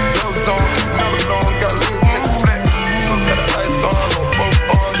I got bills on, keep the metal on, gotta leave a nigga flat. Got the ice on both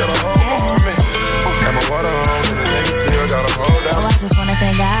arms, got a whole army. Got my water on, and the Navy SEAL got a hold down. Oh, I just wanna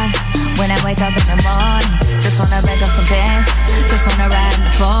thank God when I wake up in the morning. Just wanna break up some bands, just wanna ride in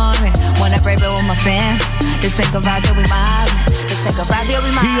the foreign. Wanna break it with my fam. Just think about it, we mobbing. Just think about it, we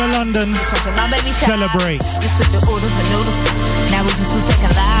mobbing. Here London, just want to my baby child. Celebrate. Just took the oodles and noodles. Now we just lose taking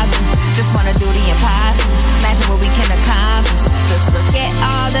lives. Just wanna do the impossible. Imagine what we can accomplish. Just look at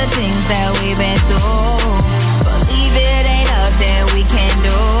all the things that we've been through. Believe it ain't nothing we can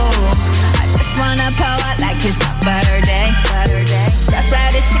do. I just wanna pour out like it's my birthday.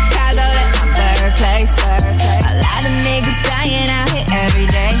 Southside of Chicago, that's my birthplace. A lot of niggas dying out here every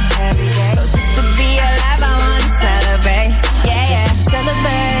day. So just to be alive, I wanna celebrate. Yeah, yeah,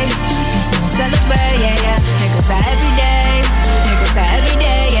 celebrate. Just wanna celebrate, yeah, yeah. Niggas are every day. Niggas are every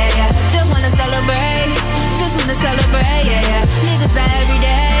day, yeah, yeah. Just wanna celebrate. Just wanna celebrate, yeah, yeah. Niggas are every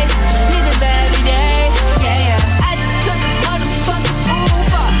day. Niggas are every day, yeah, yeah. I just took a motherfucking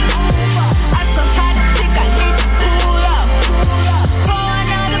move up. I so hot, I think I need to cool up. Pour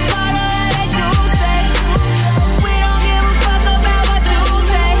another bottle of that juice. We don't give a fuck about what you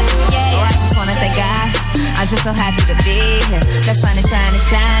say. Yeah, yeah. I just wanna thank God. I'm just so happy to be here. The sun is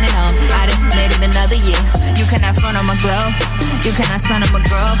shining on. I done made it another year. You cannot front on my glow. You cannot stun on my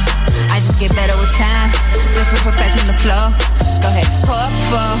growth. I just get better with time. Just for perfecting the flow. Go ahead, pour up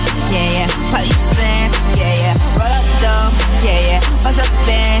full. Yeah, yeah. Pop your sense. Yeah, yeah. Roll up though. Yeah, yeah. What's up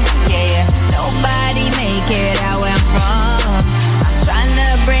then? Yeah, yeah. Nobody make it out where I'm from. I'm trying to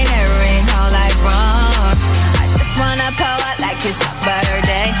bring that ring home like rum. I just wanna pour out like it's my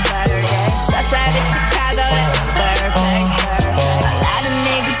birthday. Outside of Chicago, that's my birthplace. A lot of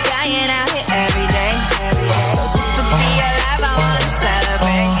niggas dying out here every day. So just to be alive, I wanna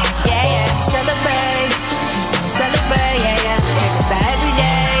celebrate. Yeah, yeah, celebrate. Just wanna celebrate, yeah, yeah. Niggas are every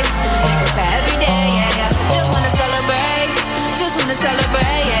day. Niggas are every day, yeah, yeah. Just wanna celebrate. Just wanna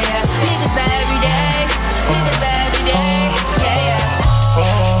celebrate, yeah, yeah. Niggas are every day. Niggas are every day, yeah, yeah.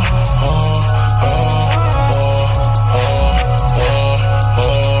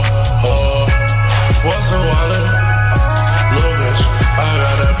 What's a wallet? Little bitch, I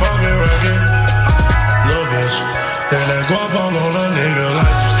got that pocket rocket. Little bitch, and that guap on a nigga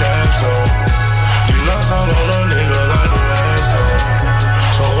like some scabs on. You nuts on a nigga like the ass on.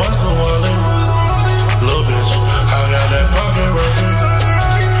 So what's a wallet? Little bitch, I got that pocket rocket.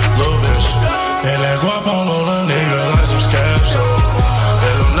 Little bitch, and that guap on a nigga like some scabs on.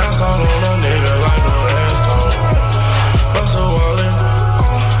 And them nuts on a nigga like the ass on. What's a wallet?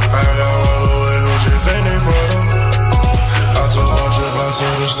 I got one away, Gucci, Fendi, Prada. I took one trip out to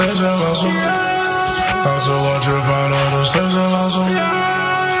the States and lost them. I took one trip out on the States and lost them.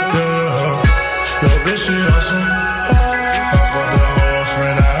 Yeah, your bitch, she awesome. I fucked her whole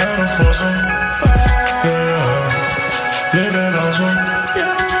friend, I had a foursome. Yeah, living awesome.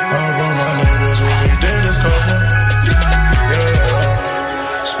 I brought my niggas with me, did this coffin. Yeah.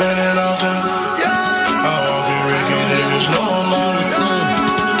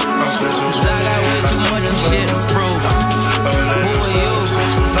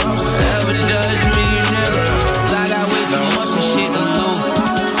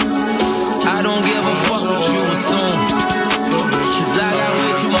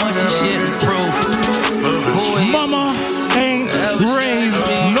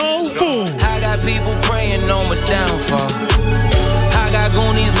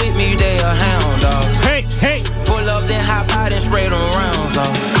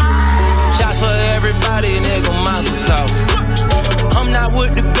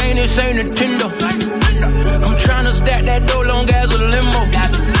 this ain't Nintendo. I'm tryna stack that dough long as a limo.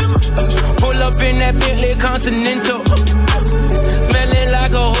 Pull up in that Bentley Continental. Smelling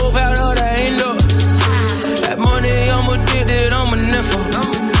like a whole pound of the Indo. That money, I'm addicted, I'm a nympho.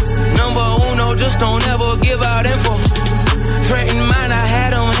 Number uno, just don't ever give out info. Threatened mine, I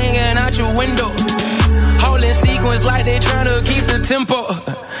had them hanging out your window. Holding sequence like they tryna keep the tempo.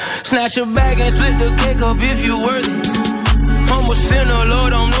 Snatch your bag and split the cake up if you worth it. I'm a sinner,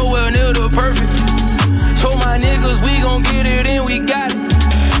 Lord, I'm nowhere near the perfect. Told my niggas we gon' get it and we got it.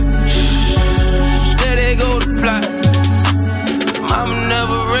 There they go to fly. Mama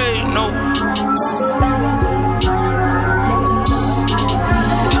never raised, no.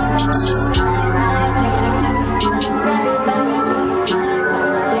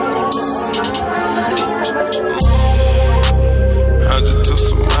 I just took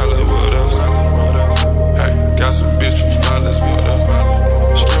some mileage with us. Hey, got some bitch from Flawless with us.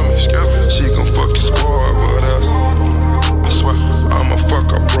 She gon' fuck your squad with us. I swear, I'ma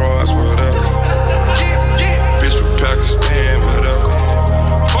fuck her bras with us. Bitch from Pakistan with us.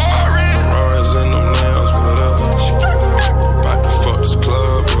 Ferraris in them lambs with us. About to fuck this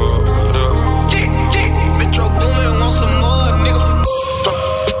club up with us. Metro Boomin want some more, nigga.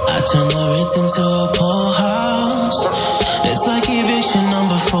 I turn the Ritz into a pool house. It's like eviction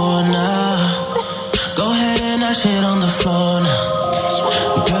number 4 now. Go ahead and that shit on the floor now.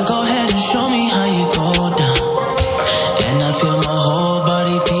 Girl, go ahead and show me how you go down. And I feel my whole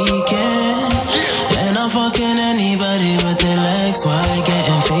body peeking. And I'm fucking anybody with their legs wide.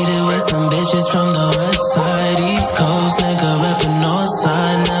 Getting faded with some bitches from the west side. East Coast, nigga reppin' north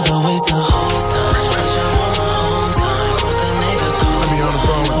side. Never waste a whole time. Bitch, I'm on my own time. Fuck a nigga coast. I be on the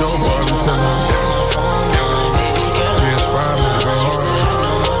phone with those boys, I'm telling them. Baby girl, I'm she said I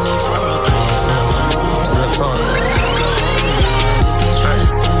no money for a crib. Now my room's up. If they tryna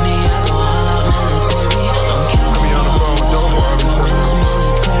send me, I go all out military. I'm counting on the phone with those boys, I'm in the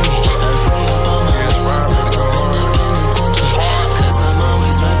military. I free up all my wings, locked up in the penitentiary. Cause I'm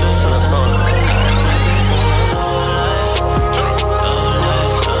always rapping for the low life.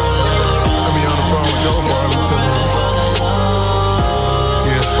 I be on the phone with those boys, I'm telling them.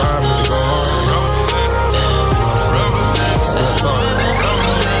 Yeah, it's 5 minutes to go home.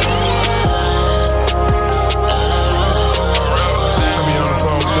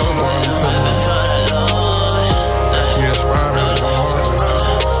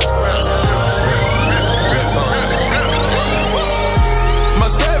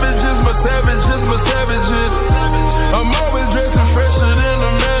 My savages. I'm always dressing fresher than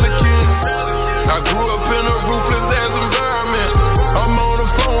a mannequin. I grew up in a ruthless ass environment. I'm on the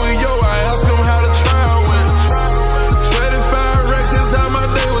phone with yo, I ask him how the trial went. 35 racks is how my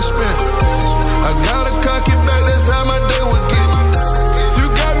day was spent. I got a cocky back, that's how my day would get.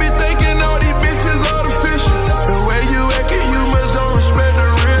 You got me thinking all these bitches artificial. The way you acting, you must don't respect the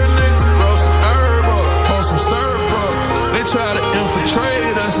real nigga. Roll some herb up, pour some syrup up. They try to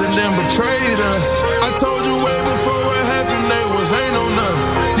infiltrate us and then betrayed us. I told you way before what happened, they was ain't on us.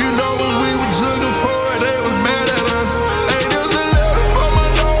 You know when we was looking for it, they was mad at us. Hey, there's a letter for my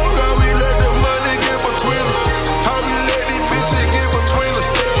dog. How we let the money get between us. How we let these bitches get between us.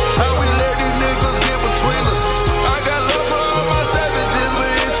 How we let these niggas get between us. I got love for all my savages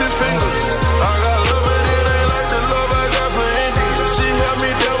with itching fingers. I got love, but it ain't like the love I got for Indy. She held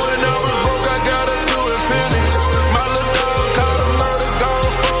me down when I was broke, I got her to infinity. My little dog caught a murder,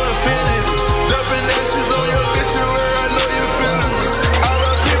 gone for infinity. Dumping ashes on your picture where I know you feeling me.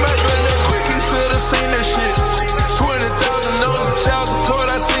 R.I.P. my gun that quick, you should've seen that shit. 20,000 on some child support,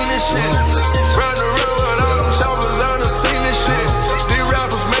 I seen this shit. Round the road with all them choppers, I done seen this shit. These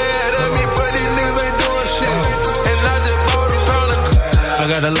rappers mad at me, but these niggas ain't doing shit. And I just bought a pound of I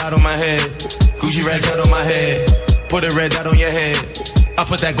got a lot on my head. Gucci red dot on my head. Put a red dot on your head. I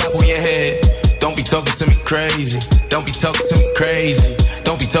put that guap on your head. Don't be talking to me crazy. Don't be talking to me crazy.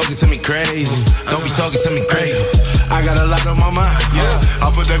 Don't be talking to me crazy. Don't be talking to me crazy. I got a lot on my mind. Yeah. I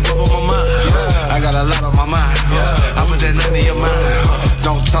put that guap on my mind. Yeah. I got a lot on my mind. Yeah. I put that none in your mind.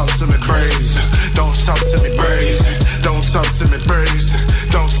 Don't talk to me crazy. Don't talk to me crazy. Don't talk to me crazy.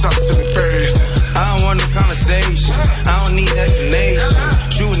 Don't talk to me crazy. I don't want no conversation. I don't need explanation.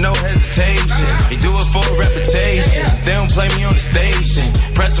 Shoot no hesitation. They do it for a reputation. They don't play me on the station.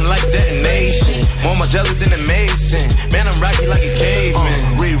 Press them like detonation. More my jelly than a mason. Man, I'm rocky like a caveman.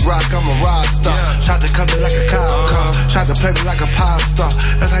 Re-rock, I'm a rock star. Tried to cut me like a cow car. Tried to play me like a pop star.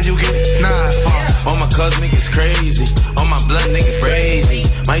 That's how you get knife for. All my cuz niggas crazy. All my blood niggas crazy.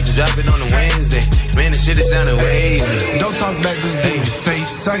 Might just drop it on a Wednesday. Man, the shit is sounding wavy. Don't talk back, just do your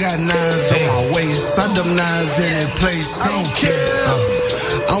face. I got nines on my waist. I them nines in place. I don't care.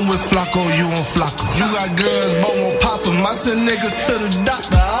 I'm I'm with Flacco, you on Flacco. You got girls, both won't pop 'em. I send niggas to the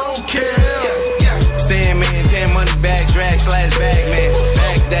doctor, I don't care. Sandman, 10 money back, drag, slash, bag, man.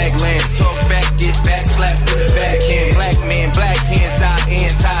 Back, dag, land. Talk back, get back, slap with the backhand. Black man, black hand, side,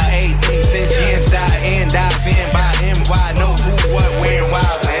 and tie. 18 since Jim's die, and dive in by MY. Know who, what, where, and why,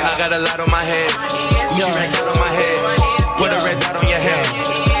 man. I got a lot on my head. Gucci rank out on my head. Put a red dot on your head.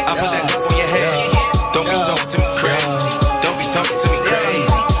 I put that glove on your head. Don't be talking to me crazy. Don't be talking to me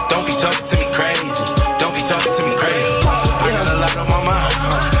crazy. Don't be talking to me crazy. Don't be talking to me crazy. I got a lot on my mind.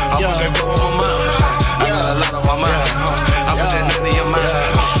 I put that glove on my mind. I got a lot on my mind. I put that none in your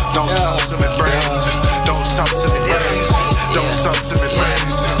mind. Don't talk to me crazy. Don't talk to me crazy.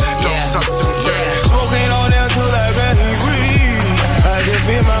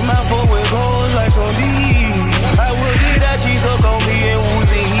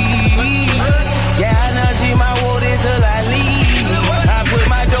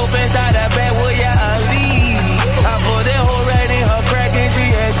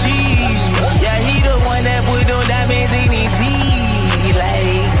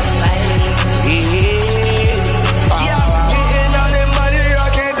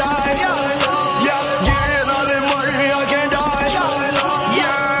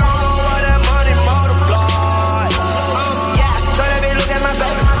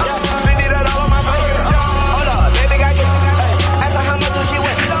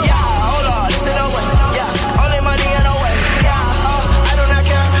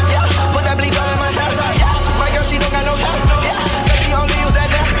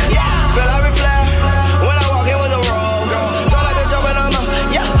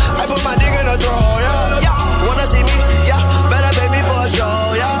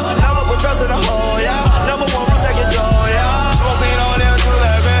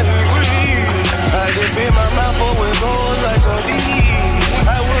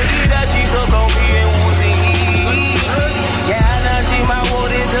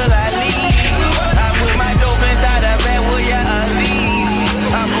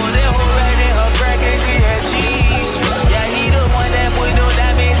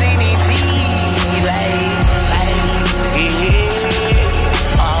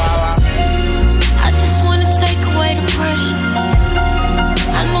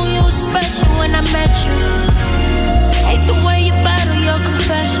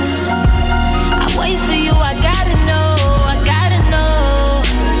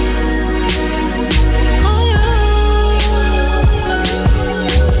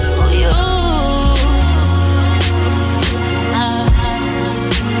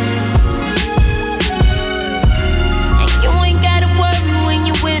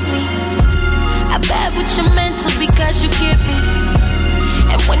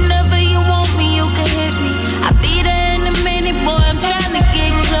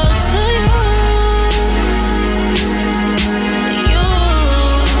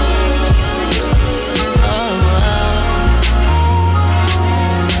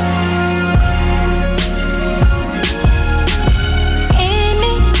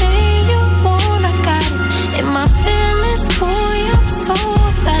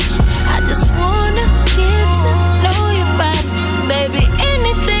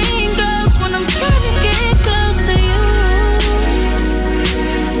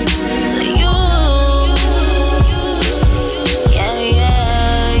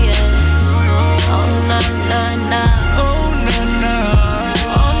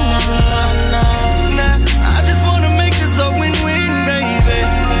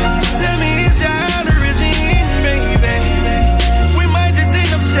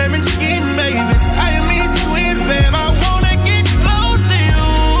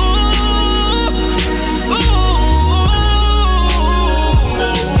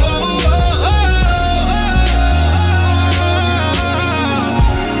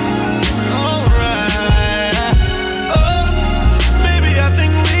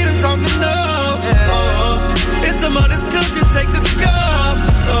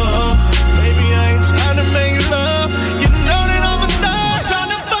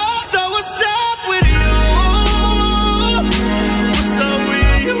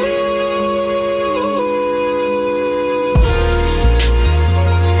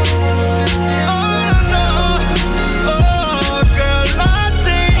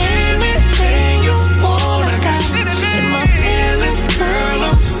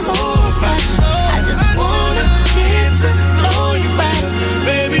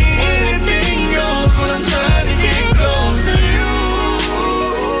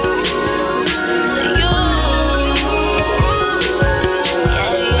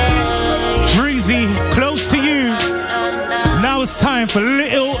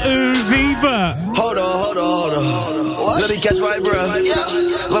 Lil Uzi Vert. Hold on. Let me catch my breath. Yeah.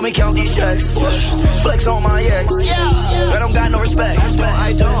 Let me count these checks. What? Flex on my ex. Yeah. I don't got no respect.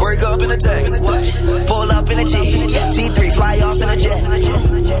 I don't. Break up in the text. What? Pull up in a G. Yeah. T3 fly off in a jet.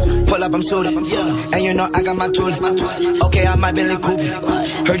 Yeah. Pull up, I'm suited. Yeah. And you know I got my tool. Okay, I might Bentley Cooper.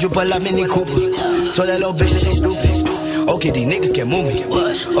 Heard you pull up Mini Cooper. Told that little bitch that she stupid. Okay, these niggas can't move me.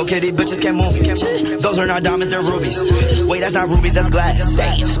 Okay, these bitches can't move me. Those are not diamonds, they're rubies. Wait, that's not rubies, that's glass.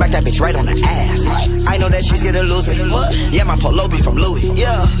 Smack that bitch right on the ass. I know that she's gonna lose me. Yeah, my polo be from Louis.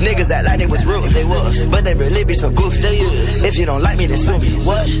 Yeah, niggas act like they was rude. They was, but they really be so goofy. They is. If you don't like me, then sue me.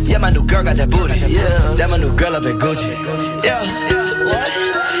 What? Yeah, my new girl got that booty. Yeah, that my new girl up at Gucci. Yeah, what?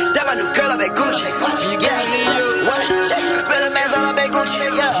 That my new girl up at Gucci. Yeah, what? Spend a man's all up at Gucci.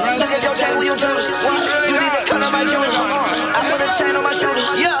 Yeah, look at your chain, who you jeweler? What? You need to cut on my jeweler. I put a chain on my shoulder.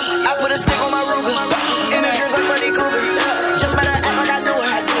 Yeah, I put a stick on my Ruger. Images like Freddy Krueger. Just matter act like I knew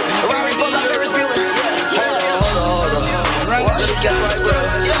it. Rari pull up Ferris Bueller. Hold on. Let me catch my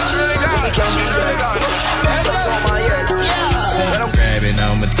breath. Let me count these checks. Flex on my ex. I'm grabbing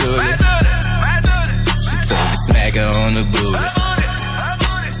on my tootie. She told me smack her on the booty.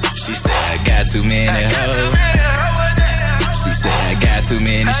 She said I got too many hoes. She said I got too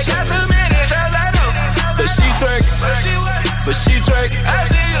many shows. But she twerk, but she twerk,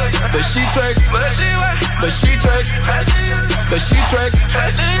 but she twerk, but she twerk, but she twerk,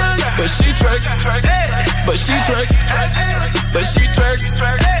 but she twerk, but she twerk, but she twerk.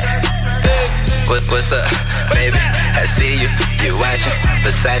 What's up, baby? I see you, you watching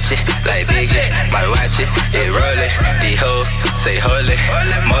Versace like Biggie, might watch it, rollin'. The hoe say holy,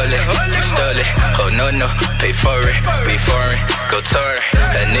 moly, you stole it. Oh no, pay for it, be foreign, go touring.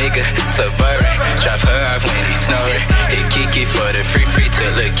 A nigga suburban, drop her off when he snoring. Hit Kiki for the free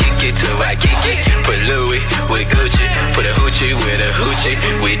till the Kiki to Waikiki. Put Louis with Gucci, put a hoochie with a hoochie.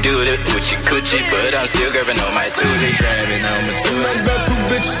 We do the hoochie coochie, but I'm still grabbing on my tootie. Grabbing on my tootie. I got two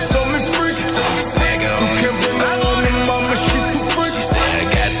bitches on me free. She told me smack her on the booty. Mama, she too free. She said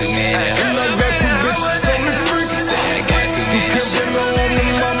I got too many hoes. And I got two bitches on me free. She said I got too many shows.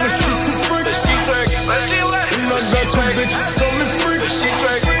 Mama, she too free. But she twerk, and I got two bitches on me free. But she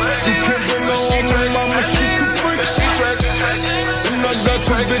twerk, you can't bring her on me, mama, she too free. But she twerk, and I got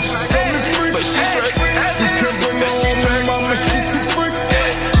two bitches on me free. But she twerk, you can't bring her on me, mama, she too free.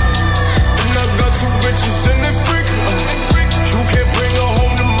 And I got two bitches in the freak. You can't bring her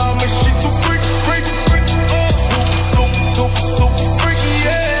home to mama, she too freak. Super freaky,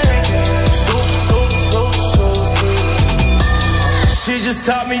 yeah. So she just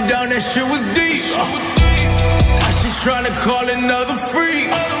taught me down, that shit was deep. She tryna call another freak.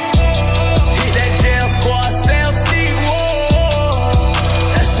 Hit that jail squad, Sam Steve, whoa.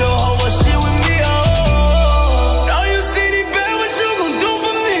 That's your hoe, what she with me, oh. Now you see the bad, what you gon' do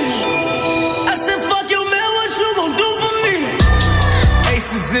for me? I said, fuck your man, what you gon' do for me?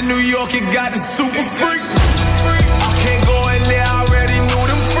 Aces in New York, it got the super freaks. I can't go in there, I already knew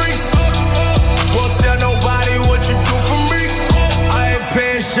them freaks. Won't tell nobody what you do for me. I ain't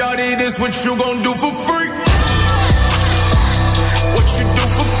paying shawty, this what you gon' do for free. What you do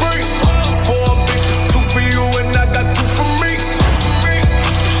for free? 4 bitches, 2 for you, and I got 2 for me.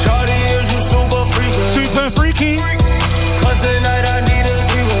 Shawty, is you super freaky? Super freaky. Cause tonight I need a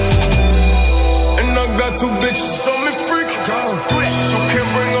dreamer. And I got 2 bitches on me freak. You can't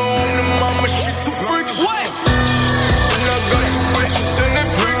bring her home to mama, she too freak. What? And I got 2 bitches in that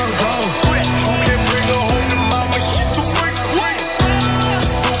freak. You can't bring her home to mama, she too freak. What?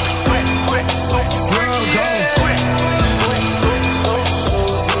 Super freaky, yeah.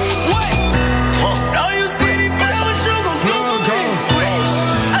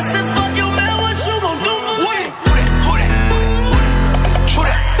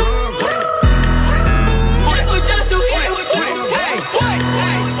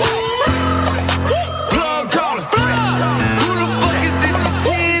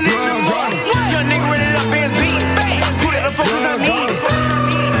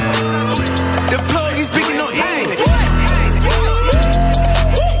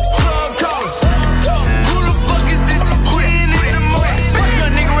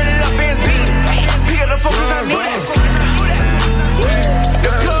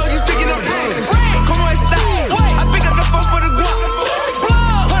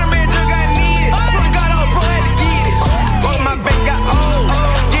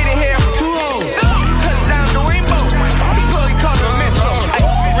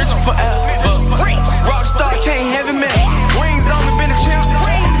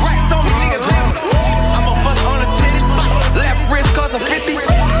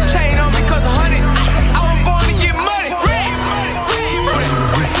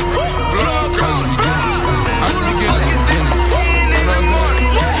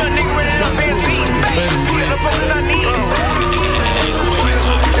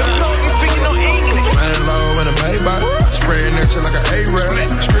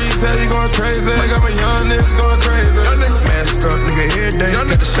 tell you going crazy. I got my young niggas going crazy. Young niggas mask up, nigga, every day. Young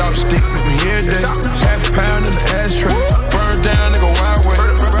nigga sharp stick with me every day. Half a pound in the ashtray. Burn down, nigga, wild way.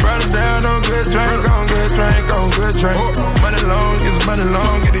 Burn it down on good drink, on good drink, on good drink. Money long, get money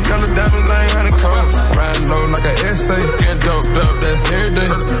long, get the yellow diamonds like honeycomb. Riding low like an essay, get doped up, that's every day.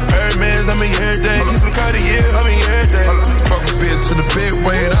 Every man's on me every day. Get some Cartier, on me every day. Fuck a bitch to the bed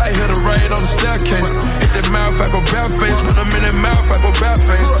weight. I hit her right on the staircase. Hit that mouth, I go bare face. When I'm in that mouth, I go bare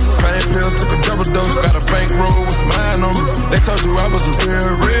face. Pain pills, took a double dose. Got a bankroll with some iron on me. They told you I was a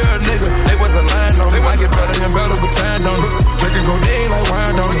real nigga. They wasn't lying on me. I get better and better with time on it. Drinking codeine like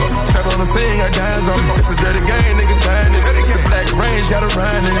wine on it. Step on the scene, got dimes on it. It's a dirty game, nigga dying it. Get black range, got a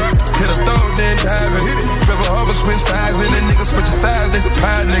ride in it. Hit a throw, then dive in it. Flip a hover, switch sides in it. Niggas switch sides, they some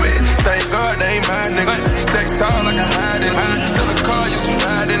pie niggas. Thank God they ain't my niggas. Stack tall like a hide in it. Still a car, you some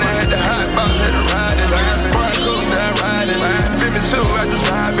ride in it. Had the hot box, had to ride in it. Bright goes down riding. Jimmy Choo, I just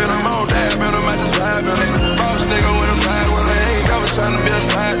vibe in them. Old dab in them, I just vibe in them. Boss nigga when I'm fine, well I ain't never tryna be a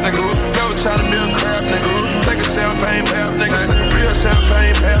side nigga. Never tryna be a crap nigga. Take a champagne bath nigga. Take a real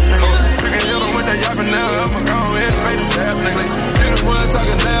champagne bath nigga. You can hit them with that yapping now. I'ma go ahead and fade the tap nigga. You the one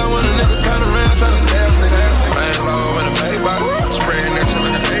talking down when a nigga turn around tryna stab nigga. Man low in the Maybach. Spraying that shit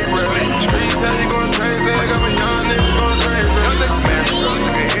like a April. Streets tell you going crazy. I got my young niggas going crazy. Young nigga mask up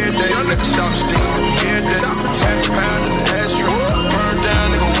nigga every day. Young nigga sharp stick every day. Half a pound in the ashtray. Burn down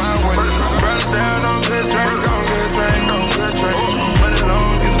nigga wild way. Burn it down on good drink, on good drink, on good drink. Money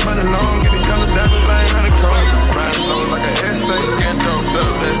long, get money long, get the yellow diamonds like honeycomb. Riding low like an essay, get doped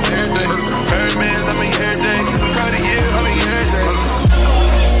up, that's every day. Every man's on me every day, get some Cartier, on me every day.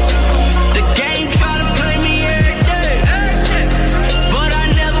 The game try to play me every day, but I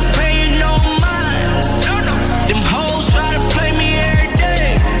never pay it no mind. Them hoes try to play me every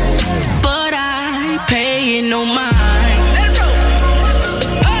day, but I pay it no mind.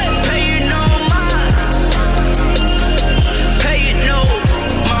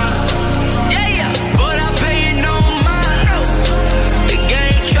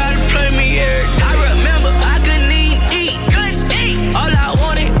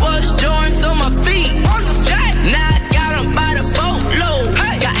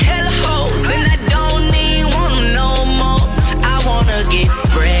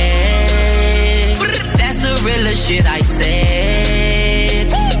 Shit I said.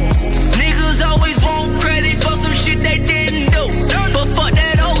 Niggas always want credit for some shit they didn't do. But fuck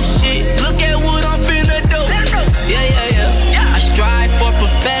that old shit. Look at what I'm finna do. Yeah. I strive for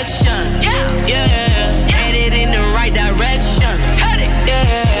perfection. Yeah. Headed in the right direction.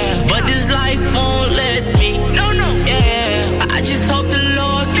 Yeah. But this life won't let me. No. Yeah. I just hope the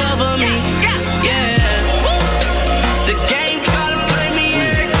Lord cover me. Yeah. The game try to play me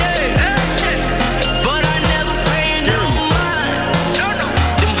every day, but I never pay no mind.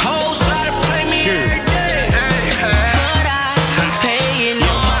 Them hoes try to play me every day, but I pay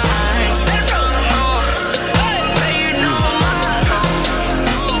no mind. Pay no mind.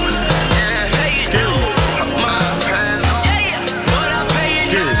 Pay no mind. But I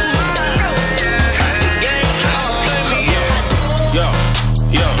pay no mind. The game try to play me. Yo,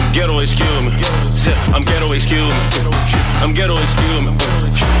 I'm ghetto, excuse me. I'm ghetto, excuse me. I'm ghetto, excuse me.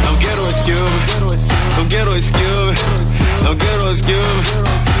 I'm ghetto, excuse me. I'm ghetto, excuse me. I'm ghetto, excuse me.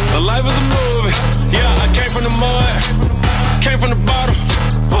 My life is a movie. Yeah, I came from the mud. Came from the bottom.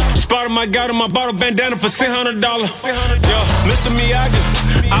 Spotted my guy in my bottle bandana for $600. Yo, Mr. Miyagi.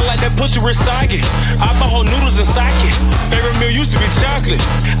 I like that pussy recycling. I bought whole noodles and sake. Favorite meal used to be chocolate.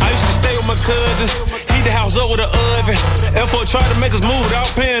 I used to stay with my cousins. Heat the house up with an oven. F4 tried to make us move without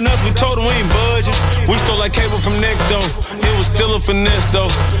paying us. We told them we ain't budging. We stole like cable from next door. It was still a finesse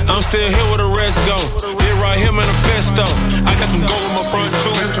though. I'm still here where the rest go. Did right here manifesto. I got some gold in my front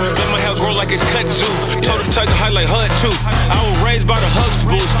too. Let my hair grow like it's cut too. Told the tiger height like HUD too. I was raised by the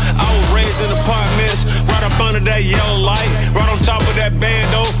Huxtables. I was raised in apartments. Right up under that yellow light. Right on top of that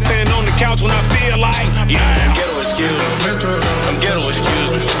bando. Standing on the couch when I feel like, yeah. I'm ghetto, excuse me. I'm ghetto, excuse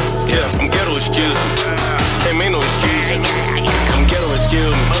me. Yeah, I'm ghetto, excuse me. Can't make no excuse me. I'm ghetto,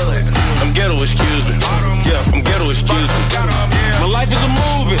 excuse me. I'm ghetto, excuse me. Yeah, I'm ghetto, excuse me. My life is a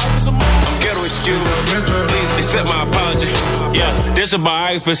movie. I'm ghetto, excuse me. Please accept my apology. Yeah, this a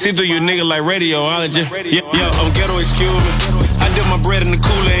biography. See through you nigga like radiology. Yeah, I'm ghetto, excuse me. I did my bread in the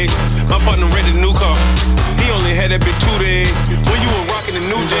Kool-Aid. My partner rented a new car. He only had that bitch 2 days. When you were rocking the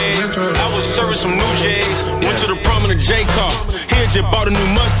new J's, I was serving some new J's. Went to the prom in a J car. He had just bought a new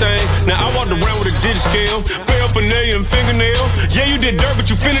Mustang. Now I walked around with a digit scale. Paraphernalia and fingernail. Yeah, you did dirt, but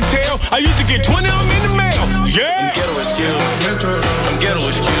you finna tell. I used to get 20 of them in the mail. Yeah. I'm ghetto, excuse me. I'm ghetto,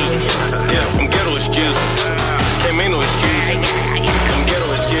 excuse me. Yeah, I'm ghetto, excuse me. Can't make no excuse. I'm ghetto,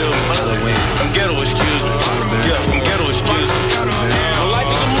 excuse me.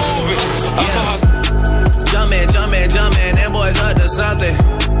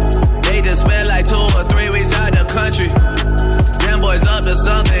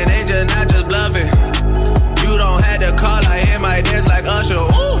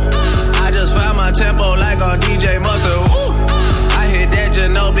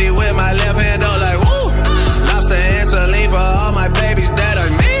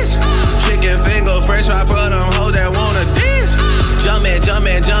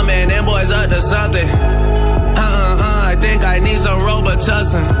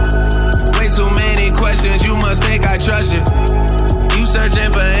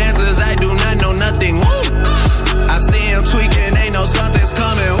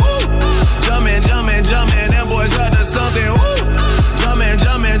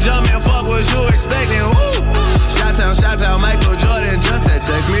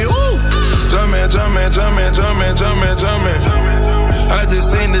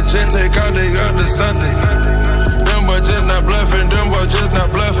 Just take all day up to Sunday. Them boys just not bluffing, them boys just not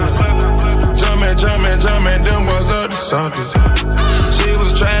bluffing. Jumpin', them boys up to something. She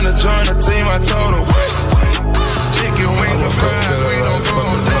was trying to join the team, I told her, wait. Chicken wings and fries, we don't go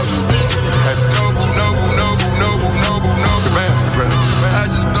on that. Noble. I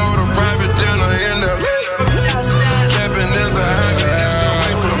just throw the private dinner in there. Capping is a hobby, that's the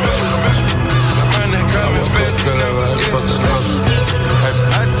way for me. The money coming fast, you never get it.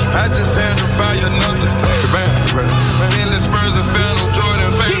 I just had to buy another set. Bentley Spurs and Phantom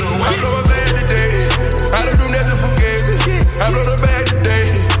Jordan fade away. I blow a bag today. I don't do nothing for games. I blow the bag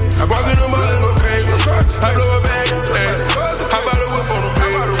today. I walk in the mall and go crazy. I blow a bag today. I buy the whip on the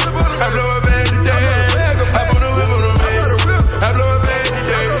bag. I blow a bag today. I put the whip on the bag. I blow a bag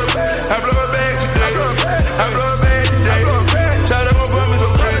today. I blow a bag today. I blow a bag today. Try to go for me so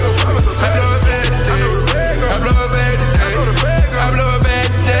crazy. I blow a bag today. I blow a bag today. I blow a bag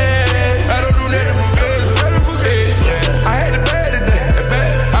today. I don't do nothing for games. I had the bag today.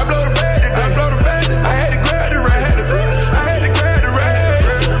 I blow the bag today. I blow the bag today. I had to grab the right. I had to grab the right.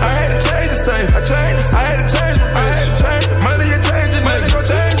 I had to change the safe. I had to change the bitch. Money you change it, money gon'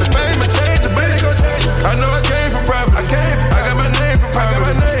 change it. Fame I change it, money gon' change it. I know I came from private. I got my name from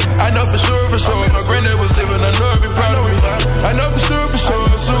private. I know for sure. My granddad was living, I know I'd be proud of me. I know for sure.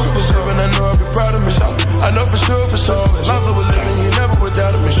 Super was living, I know I'd be proud of me. I know for sure. Lonzo was living, he never would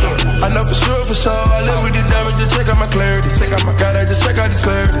doubt of me. I know for sure. I live with the diamond, just check out my clarity. God, I just check out this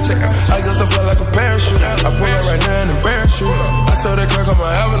clarity. I just fly like a parachute. I pull out right now and embarrass you. I saw that crack on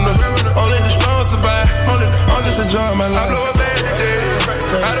my avenue. Only the strong survive. I'm just enjoying my life. I blow a bag today.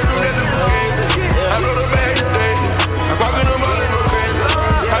 I don't do nothing for games. I blow the bag today. I walk in the mall and go crazy.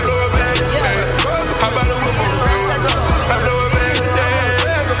 I blow a bag today. I buy the whip on the bag. I blow a bag today.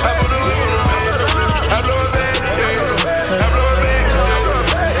 I put the whip on the bag. I blow a bag today. I blow a bag today.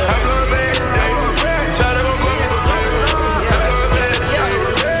 I blow a bag today. Try to go for me so crazy. I blow a bag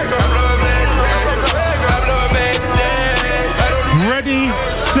today. I blow a bag today. I blow a bag today. Ready,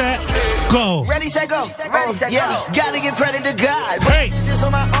 set, go. Ready, set, go. Yeah, gotta give credit to God. But Hey. I did this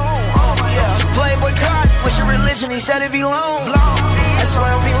on my own. Yeah, Playboy card. What's your religion? He said it be long. I swear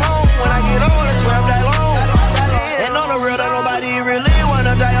I'll be long. When I get old, I swear I'll die long. And on the real, that nobody really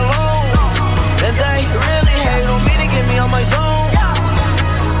wanna die alone. And they really hate on me to get me on my zone.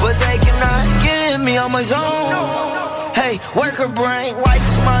 But they cannot get me on my zone. Hey, work her brain, like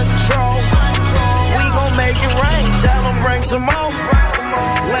it's my control. We gon' make it rain, tell them bring some more.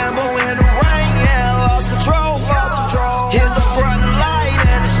 Lambo in the rain, yeah, lost control. Hit the front light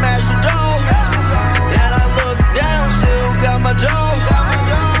and smash the door. And I look down, still got my dough.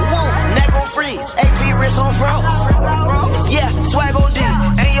 Woo, neck on freeze, AP wrist on froze. Yeah, swag OD,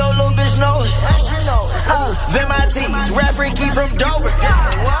 and your little bitch know it. Vin my tees, rap Ricky from Dover.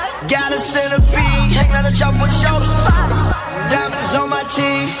 Got a centipede, hang on the chop with shoulder. Diamonds on my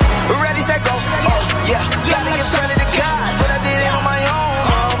team, ready, set, go. Yeah, gotta give credit to God, but I did it on my own.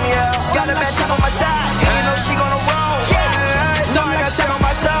 Yeah, got a bad chick on my side, and you know she gonna roll. So I got shit on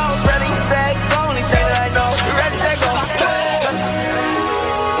my toes, ready, set, go. Only thing that I know, ready, set, go.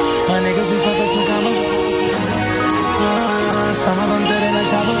 My niggas be fucked up from commas. Some of them dirty like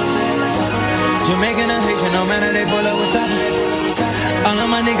Shabba. Jamaican and Haitian, no matter they pull up with choppers. All of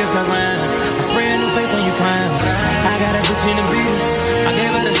my niggas got rounds. I spray a new face on you clowns. I got a bitch in the beat. I gave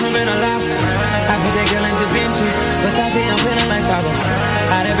her the shrimp and a lobster. I put that girl in Da Vinci. Versace, I'm feeling like Shabba.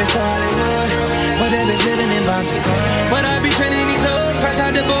 I that bitch so Hollywood, but that bitch living in Boston. But I be training these hoes, fresh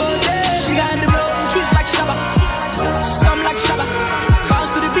out the boat. Yeah, she got the blow, trees like Shabba. Some like Shabba.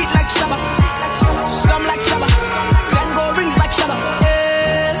 Bounce to the beat like Shabba. Some like Shabba. Then go rings like Shabba.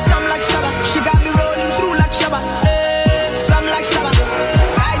 Yeah, some like Shabba. She got me rolling through like Shabba. Some like Shabba.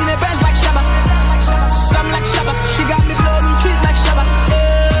 Riding the Benz like Shabba. Some like Shabba. She got me blowing trees like Shabba.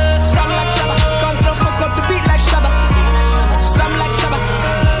 Some like Shabba. Come to fuck up the beat like Shabba. Some like Shabba.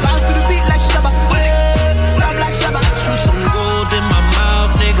 Bounce to the beat like Shabba. Some like Shabba. Chew some gold in my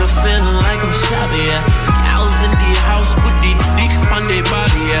mouth, nigga, feeling like I'm Shabba, yeah. Gals in the house, put the dick on their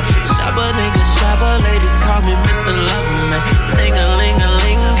body, yeah. Shabba, nigga, Shabba, ladies call me Mr. Loverman.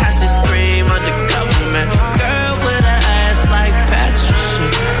 Ting-a-ling-a-ling, has to scream undercover, man. Girl with an ass like Patrick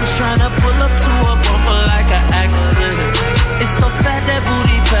shit. I'm tryna pull up to a bumper like an accident. It's so fat, that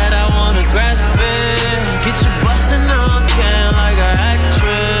booty fat, I wanna grasp it. Get you bustin' on can like an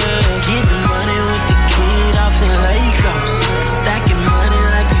actress. Getting money with the kid off in Lagos. Stacking money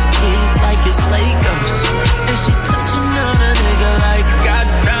like a kids, like it's Legos. And she touching on a nigga like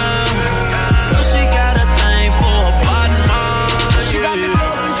goddamn. Oh, she got a thing for a bottom. She got me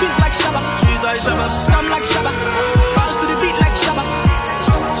blowing trees like Shabba. Trees like Shabba. Some like Shabba. Bounce to the beat like Shabba.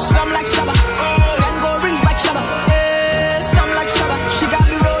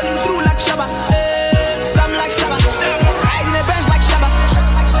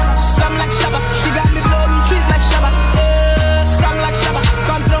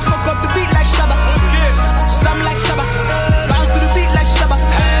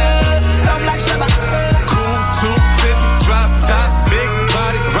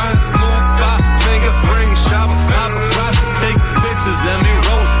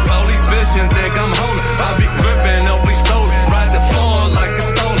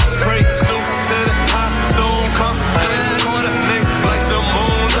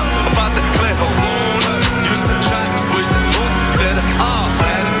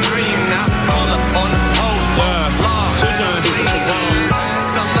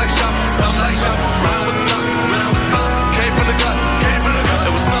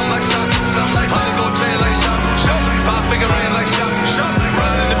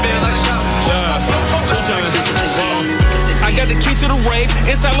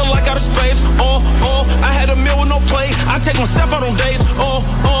 myself out on days.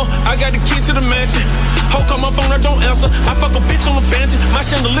 I got the key to the mansion. Hoe call my phone, I don't answer. I fuck a bitch on the bench. My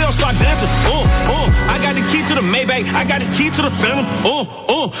chandelier start dancing. I got the key to the Maybach. I got the key to the Phantom.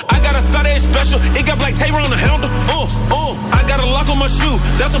 I got a 38 special. It got Black Taylor on the handle. I got a lock on my shoe.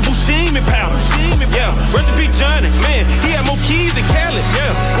 That's a Buscemi powder. Yeah, recipe Johnny. Man, he had more keys than Cali.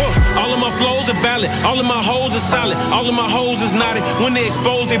 Yeah, all of my flows are valid. All of my hoes are solid. All of my hoes is naughty. When they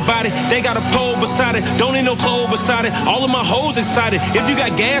expose their body, they got a pole beside it. Don't need no clothes beside it. All of my hoes excited. If you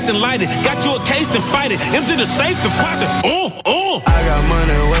got gas, then light it. Got you a case, then fight it. Empty the safe, deposit. I got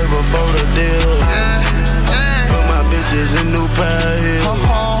money way before the deal. Put my bitches in new pair heels.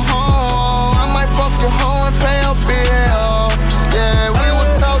 I might fuck your hoe and pay a bill. Yeah, we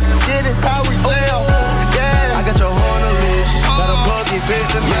were taught to get it how we live. Yeah, I got your hoe on the list. Got a buggy fit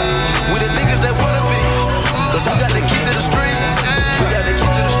the news. We the niggas that wanna be. Cause we got the key to the streets. We got the key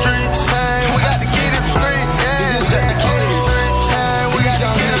to the streets. We got the key to the streets. We got the key to the streets. We got the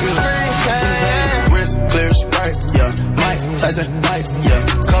key to the streets. Wrist clear, Sprite, yeah. Mike Tyson, Mike, yeah.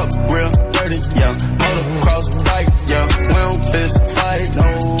 Cup real dirty, yeah. Motocross bike, yeah. We don't fist fight,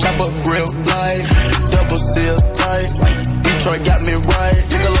 no. Chopper real light, double seal tight. Detroit got me right.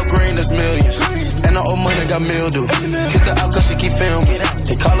 Piccolo green, that's millions. And the old money got mildew. Kick her out cause she keep filming.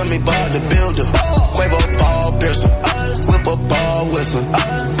 They calling me Bob the Builder. Quavo, Paul Pearson. Whip a ball whistle.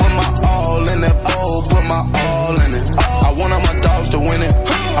 Put my all in that bowl. Put my all in it. I want all my dogs to win it.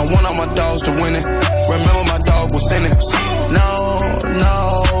 I want all my dogs to win it. Remember my dog was sentenced. No,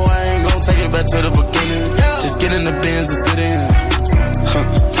 I ain't gon' take it back to the beginning. Just get in the Benz and sit in.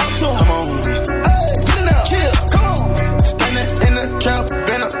 Come on. Get in there. Chill. Come on. Standing in the trap.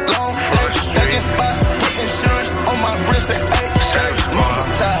 Been a long day. Thinking about put insurance on my wrist and hey, mama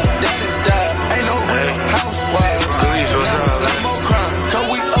tired. Daddy died. Ain't no real housewives. Now it's no more crime. Cause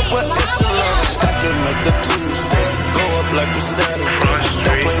we up with echelons. I can make a Tuesday. Go up like a Saturday.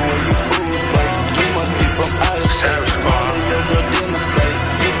 Don't play when you fools play. You must be from out of state. All of your good dinner plate.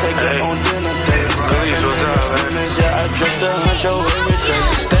 You take her on dinner dates. Yeah, I dress the huncho every day.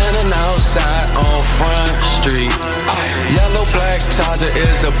 Standing outside on Front Street. Yellow black Charger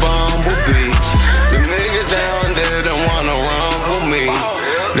is a bumblebee. The niggas down there don't wanna run with me.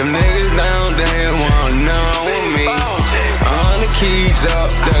 Them niggas down there wanna know with me. 100 keys up,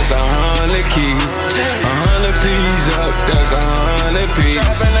 that's 100 keys. 100 P's up, that's 100 P's.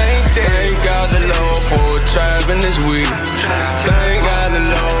 Thank God the Lord for trapping this week. Thank God the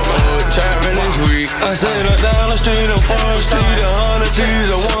Lord for trapping this week. I said I'm down the street on Front Street, 100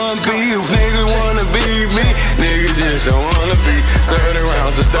 P's, I wanna be. If niggas wanna be me, niggas just don't wanna be. 30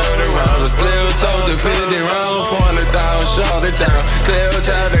 rounds, a 30 rounds, a still told the 50 rounds, point it down, shut it down. Tell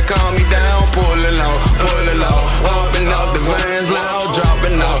child to calm me down, pull it low, hopping out the vans loud,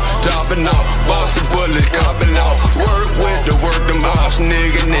 dropping out, boxing bullets, copping out. Work with the work, them boss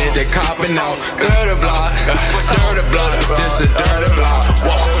nigga, they copping out. Dirty block, this a dirty block.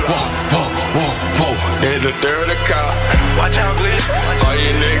 Whoa, it's a dirty cop. Watch out, please. All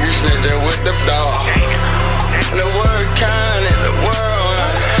you niggas snitching with the dog. The word kind in the world.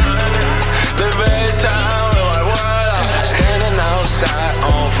 The bad time in my world. Standing outside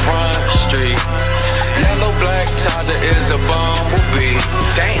on Front Street. Yellow black Charger is a bumblebee.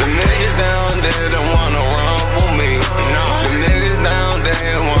 The niggas down there don't wanna run with me. The niggas down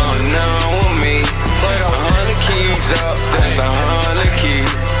there wanna know with me. 100 keys up, that's 100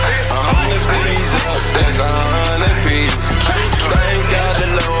 keys. 100 P's up, that's 100 P's. Thank God the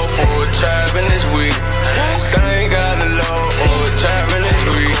Lord for trapping this week. Thank God the Lord for trapping this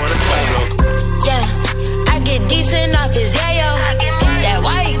week. Yeah, I get decent off his yayo. That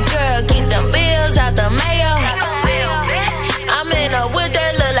white girl keep them bills out the mayo. I'm in a whip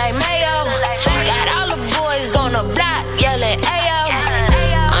that look like mayo. Got all the boys on the block yelling ayo.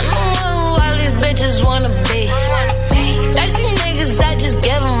 I'm the one who all these bitches wanna be. Thirsty niggas, I just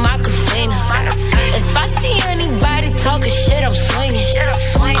give them my kafina. If I see anybody talking shit, I'm swinging.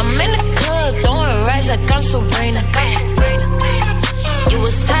 I'm in the club throwing racks like I'm Sabrina. You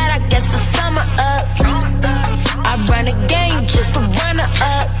was hot, I guess the summer up. I run a game just to run her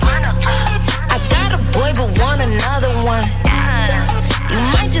up. I got a boy but want another one. You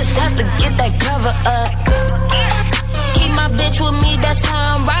might just have to get that cover up. Keep my bitch with me, that's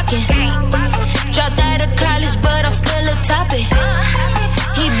how I'm rocking. Dropped out of college, but I'm still a topic.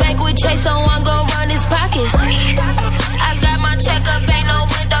 He bank with Chase, so I'm gon' run his pockets. I got my check up, ain't no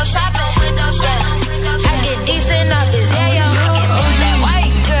window shopping. Yeah, I get decent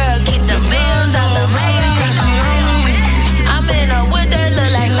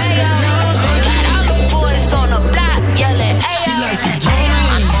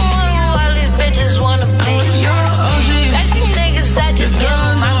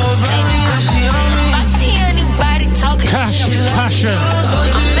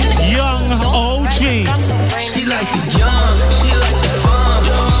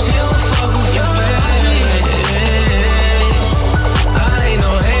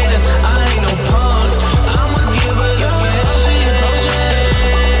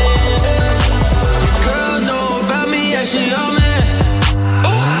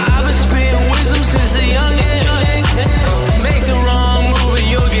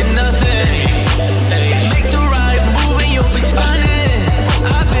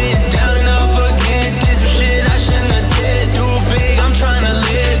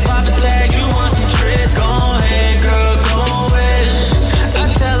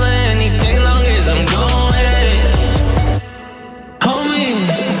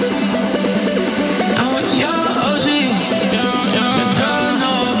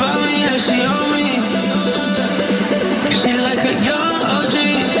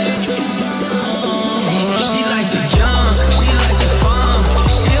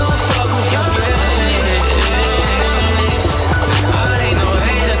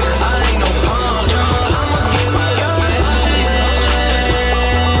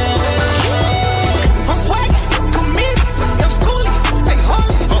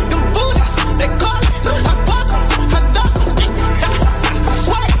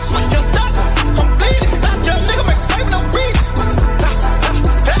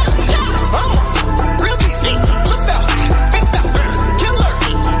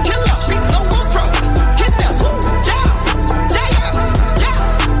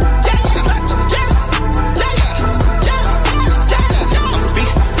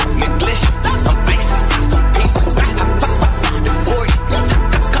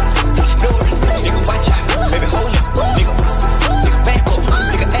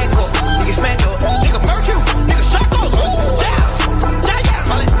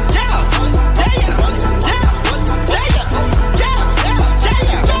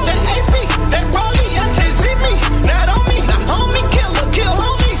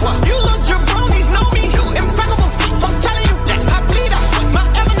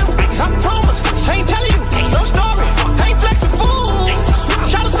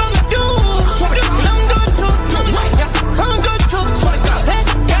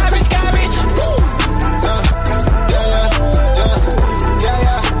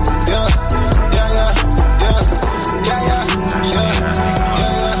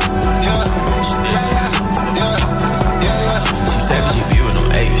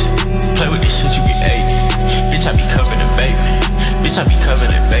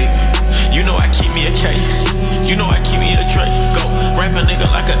You know I keep me a K. You know I keep me a Drake. Go ramp a nigga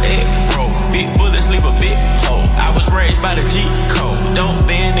like an egg roll. Big bullets leave a big hole. I was raised by the G code. Don't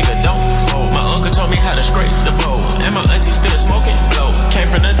bend, nigga, don't fold. My uncle told me how to scrape the bowl. And my auntie still smoking blow. Came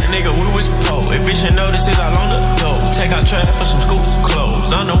from nothing, nigga, we was poor. Eviction notices all on the door. Take out trash for some school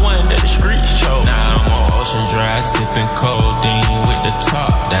clothes. I'm the one that the streets chose. Now I'm on Ocean Drive, sipping codeine with the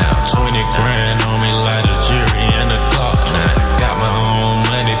top down. 20 grand on me, like a jury and a Glock 9. Got my own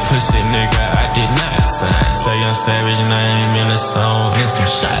money, pussy nigga, I did not sign. Say I'm Savage name in the song, and some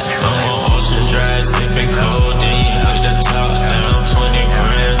shots. I'm on Ocean Drive, sipping codeine with the top down. 20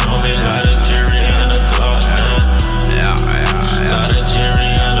 grand on me, like a jury and a Glock 9. Lot of jury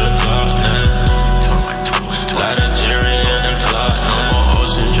and a Glock 9. Lot of jury and a Glock 9. I'm on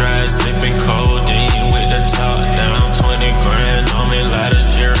Ocean Drive, sipping codeine with the top down. 20 grand on me, lot of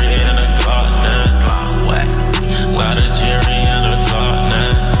jury and a Glock 9. Lot of jury and a Glock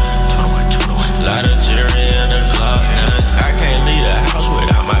 9. Lot of jury and a Glock 9. I can't leave the house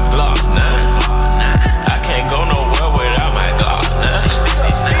without my Glock 9. I can't go nowhere without my Glock 9.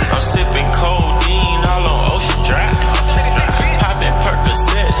 I'm sipping codeine all on Ocean Drive. Popping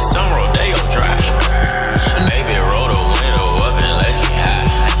Percocets on Rodeo Drive. Baby, roll the window up and let's get high.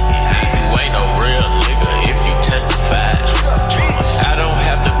 You ain't no real nigga if you testify. I don't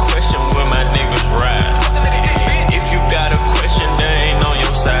have to question where my niggas ride. If you got a question, they ain't on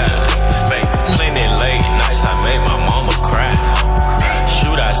your side. Plenty late nights, I made my mama cry.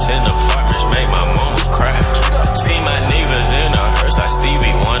 Shootouts in apartments make my mama cry. See my niggas in a hearse, I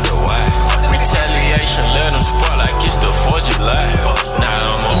Stevie wonder why. Retaliation, let them spoil like it's the 4th of July.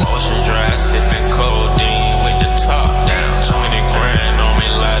 Now I'm on Ocean Drive, sipping codeine with the top down. 20 grand on me,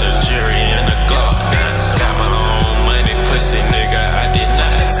 light a jury and a Glock 9. Got my own money, pussy nigga, I did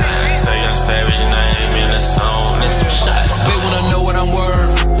not sign. Say I'm Savage name in the song, and some shots. They wanna know what I'm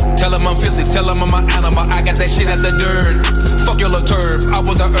worth. Tell them I'm filthy, tell them I'm an animal. I got that shit out the dirt. Fuck your little turf, I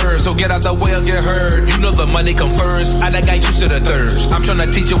was the earth, so get out the way or get hurt. You know the money come first, I done got used to the thirst. I'm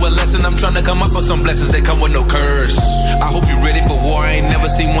tryna teach you a lesson, I'm tryna come up with some blessings that come with no curse. I hope you ready for war, I ain't never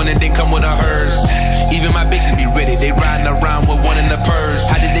seen one that didn't come with a hearse. Even my bitches be ready, they riding around with one in the purse.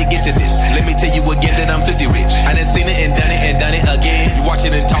 How did they get to this? Let me tell you again that I'm 50 rich. I done seen it and done it again. You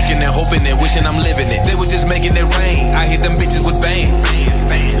watching and talking and hoping and wishing I'm living it. They was just making it rain, I hit them bitches with bangs.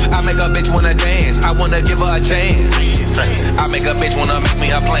 I make a bitch wanna dance, I wanna give her a chance. I make a bitch wanna make me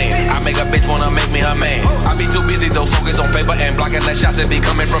her plan. I make a bitch wanna make me her man. I be too busy though, focus on paper and blocking the shots that be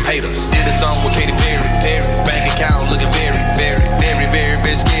coming from haters. Did a song with Katy Perry, bank account looking very, very, very, very,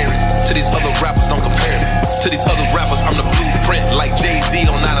 very scary. To these other rappers, don't compare me. To these other rappers, I'm the blueprint like Jay-Z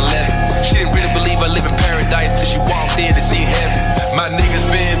on 9/11. She didn't really believe I live in paradise till she walked in to see heaven. My niggas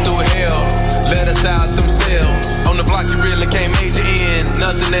been through hell, let us out themselves. On the block you really can't major in,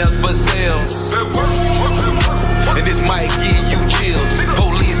 nothing else but sales. And this might give you chills.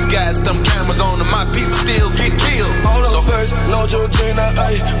 Police got them cameras on them, my people still get killed. Hold up first, no Georgina,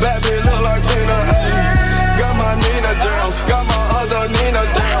 ayy. Bad bitch look like Tina, ayy. Got my Nina down, got my other Nina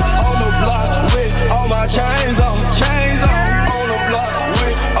down. On the block with all my chains on, chains on. On the block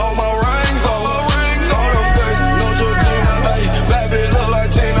with all my rings on, rings on. Hold up first, no Georgina, ayy. Bad bitch look like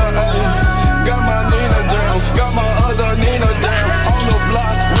Tina, ayy. Got my Nina down, got my other Nina down. On the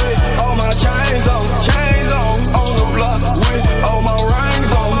block with all my chains on, chains on. On the block with all my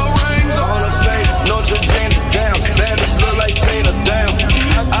rings on, rings on. On the face, no Georgina down. Bad bitch look like Tina down.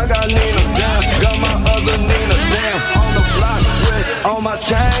 I got Nina down, got my other Nina down. On the block with all my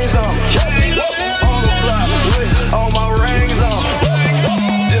chains on. On the block with all my rings on.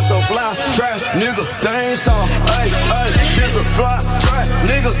 This a fly trap nigga thing song. Ay, ay, this a fly trap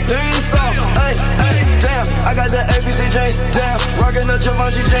nigga thing song. Ay, ay, damn, I got the ABC jeans, damn. Rockin' the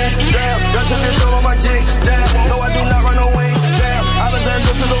Givenchy jeans, damn. Got your control on my dick, damn. No, I do not run no wing, damn.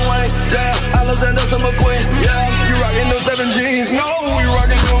 Alexander to the Wayne, damn. Alexander to McQueen, yeah. You rockin' them 7 jeans, no. You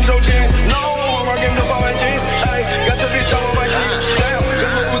rockin' them Joe jeans, no. I'm rockin' them Bowman jeans, ay. Got your bitch all on my jeans, damn.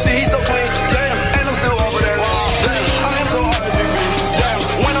 Cause look Uzi, he's so clean, damn. And I'm still over there, damn. I am so hard to be free, damn.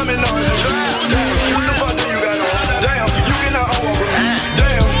 When I'm in the damn. What the fuck do you got on? Damn, you cannot walk with me,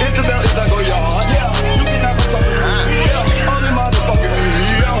 damn. If the belt is like, oh yard, yeah. You cannot be talking to me, yeah. Only motherfucking me,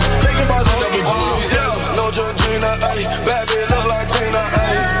 yeah. Taking bars on double G's, yeah. No Georgina, ayy. Bad bitch look like Tina,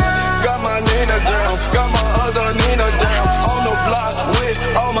 ayy. Got my Nina down, got my other Nina down. On the block with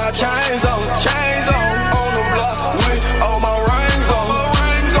all my chains on.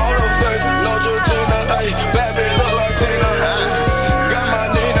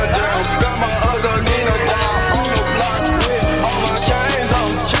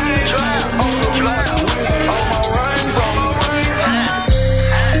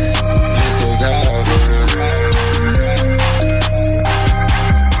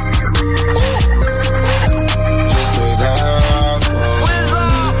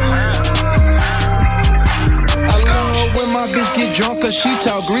 cause she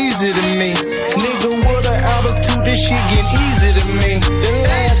talk greasy to me. Nigga with an attitude, this shit get easy to me. The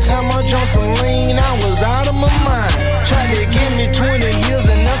last time I drank some lean, I was out of my mind. Tried to give me 20 years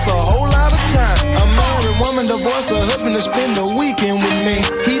and that's a whole lot of time. A married woman divorced her husband to spend the weekend with me.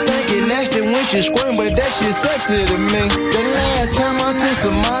 He think it nasty when she squirm, but that shit sexy to me. The last time I took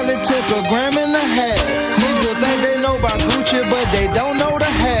some Molly, took a gram and a half. Niggas think they know about Gucci, but they don't know the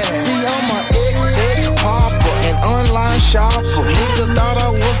half. See, I'm a ex-popper, an online shopper. Niggas thought I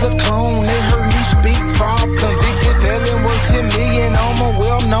was a clone, they heard me speak proper. Convicted felon, worth 10 million, I'm a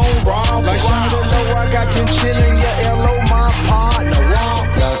well-known robber. Like Shonda Lowe, I got 10 chillin', yeah, L.O. my partner, walk.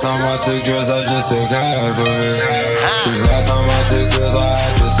 Last time I took drugs, I just took half of it. Cause last time I took pills, I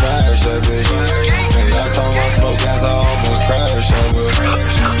had to smash that bitch. And last time I smoked gas, I almost crashed that bitch.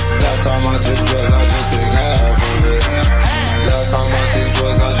 Last time I took drugs, I just took half of it. Last time I took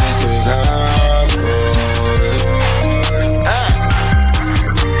drugs, I just took half of it.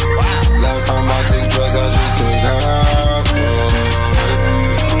 Last time I took drugs, I just took half of it.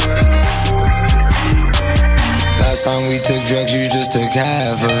 Last time we took drugs, you just took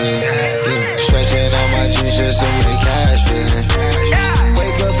half of it. Yeah. Stretching on my jeans just to make cash feeling.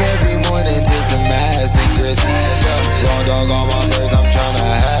 Wake up every morning to some ass and grits. Raw dog on my birds, I'm tryna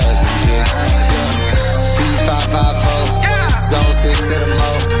have some shit. P554, zone 6 to the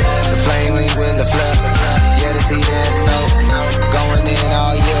mo. The flame link with the flip. Yeah, the heat and snow. Going in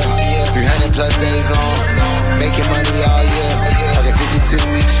all year. 300 plus days long. Making money all year. Talking 52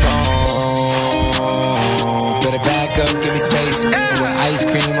 weeks strong. Better back up, give me space. With ice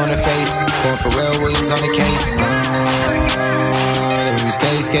cream on the face. Going for real Williams on the case. We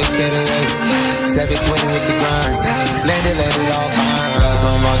skate away. 720 with the grind. Landed all fine. Last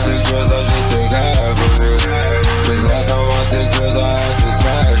time I took drugs, I just took half of it. Cause last time I took pills, I had to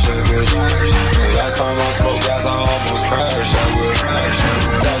smash that bitch. Last time I smoked gas, I almost crashed that bitch.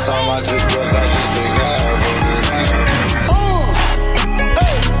 Last time I took drugs, I just took half of it.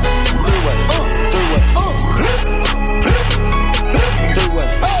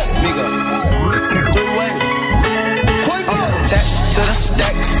 To the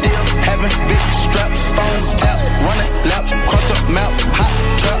stack, still having big straps, phone tap, running laps, cross the map, hot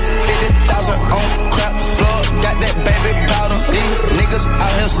trap, 50,000 on crap, plug, got that baby powder. These niggas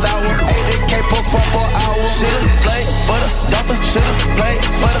out here sour, 80K per phone for hours. Should've played for the Dolphins, should've played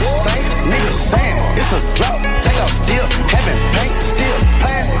for the Saints. Niggas saying it's a drought, take off still, having paint, still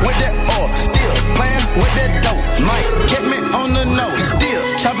playing with that oil, still playing with that dope. Mike get me on the nose, still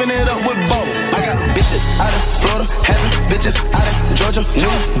chopping it up with Bo. I got bitches out of Florida, having bitches out of Georgia,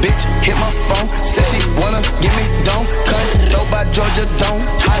 new bitch hit my phone, said she wanna give me dome, cut dope by Georgia Dome,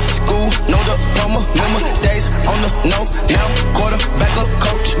 high school, no diploma, remember days on the north, now quarterback a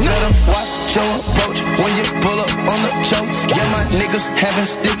coach, better watch your approach when you pull up on the chokes, yeah my niggas having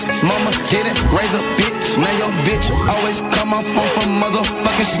sticks, mama didn't raise a bitch, now your bitch always call my phone for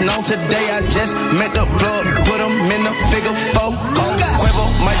motherfucking snow, today I just met the plug, put him in the figure 4, Quavo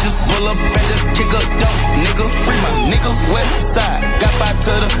might just pull up and just kick a dope, nigga, free my nigga, west side. Got 5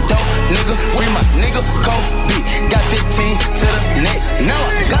 to the dope, nigga. Free my nigga, Kobe. Got 15 to the neck. Now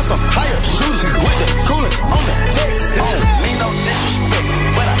I got some higher shooters with the coolest on the text. On me, no disrespect,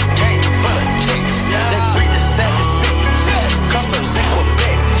 but I came for the chicks. They free the 7-6. Customs in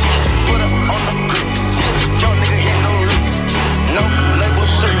Quebec. Put her on the bricks. Young nigga hit no leaks. No label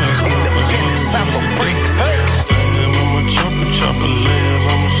 3. Independent sound for bricks. I'ma chop a lamb,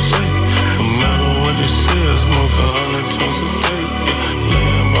 I'ma say. No matter what it says, smoke 100 joints a day.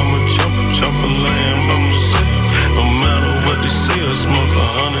 Lamb, I'ma chop a lamb, I'ma say. No matter what they say, I smoke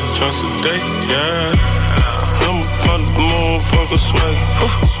 100 joints a day. Yeah, I'm about the motherfucker swag.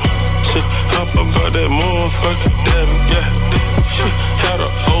 Shit, hop about that motherfucker damn, yeah. Shit, had an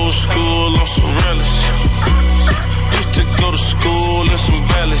old school on some relish. Used to go to school in some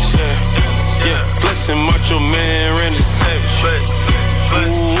balance, yeah. Yeah, flexing macho man, Randy Savage.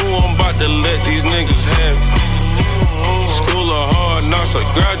 Ooh, I'm about to let these niggas have it. School of hard knocks, I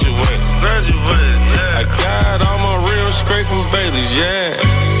graduate. I got all my real straight from Bailey's, yeah.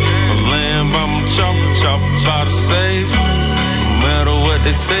 A lamb, I'm chop by the save. No matter what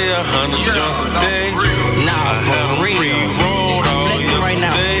they say, 100 joints a day. Nah, for real. I'm flexing right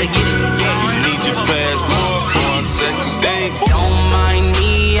now. They get it. You need your passport for a second date. Don't mind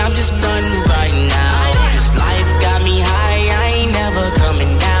me, I'm just done right now. This life got me high, I ain't never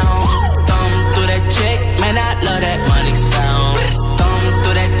coming down. Thumb through that check, man, I love that money sound. Thumb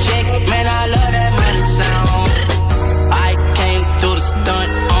through that check, man, I love that money sound. I came through the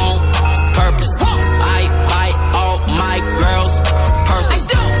stunt on purpose. I buy all my girls' purses.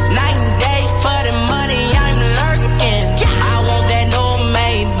 Night and day for the money, I'm lurking. I want that no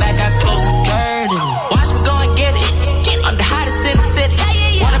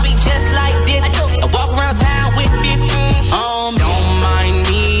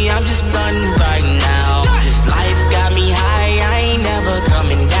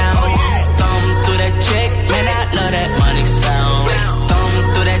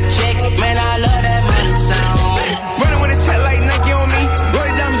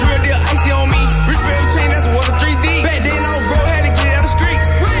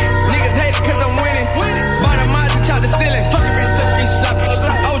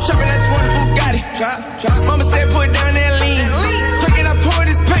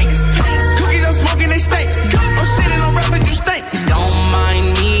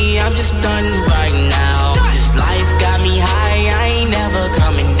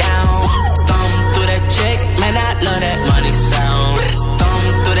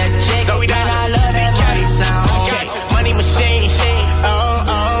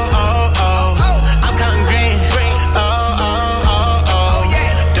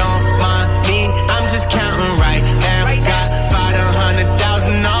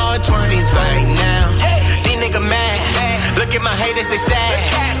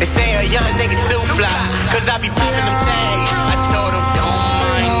They say a young nigga too fly, cause I be popping them tags. I told them, don't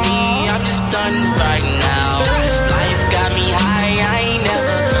mind me, I'm just done right now. This life got me high, I ain't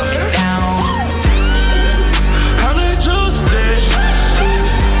never coming down. How many truths today?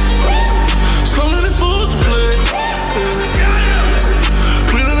 So many fools to play.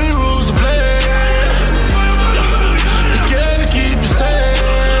 We don't need rules to play. You gotta keep it safe.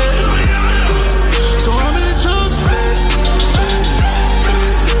 So how many truths today?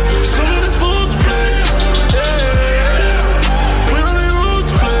 So many fools to play. We don't need rules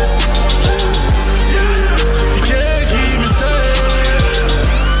to play. You can't keep me safe.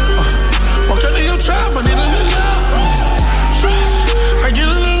 Walk out of your trap, I need a little love. I get a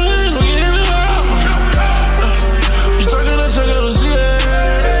little in, we get in the out. You talking that, I gotta see it.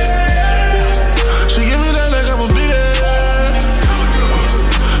 She give me that like I'ma be there.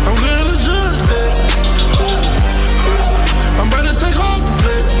 I'm getting the judge today. I'm about to take off the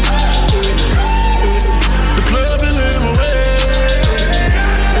plate. The plug been in my way.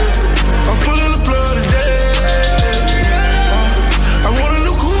 I'm pulling the plug today. I want a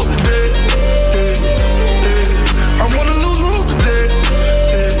new coupe today. I wanna lose room today.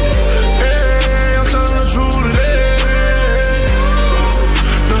 I'm telling the truth today.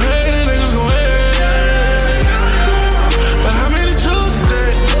 The hating niggas gon' hate. But how many truths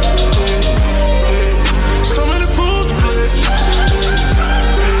today? So many fools to play.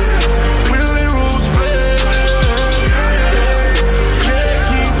 We don't need rules to play. Can't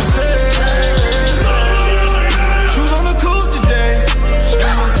keep it safe. Shoes on the coupe today.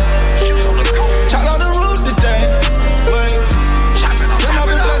 Chopped out the roof today. Wait. Damn, I've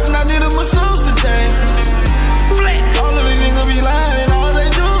been blessed and I need a masseuse today. All of these niggas be lying and all they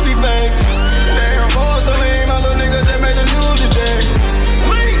do be fake. Boy, so lame, my little nigga just made the news today.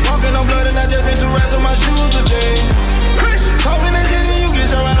 Walking on blood and I just been to rest on my shoes today. Talking that shit and you get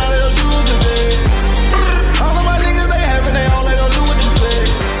shot right out of your shoes today. All of my niggas, they happy, they all they don't do what you say.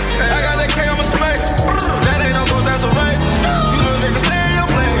 I got that K on my smack. That ain't no ghost, that's a rape. You little niggas stay in your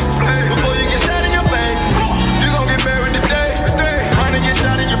place. Before you get shot in your face, you gon' get buried today. Run and get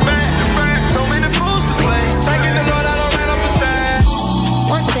shot in your back. So many fools to play. Thanking the Lord I don't ran up beside.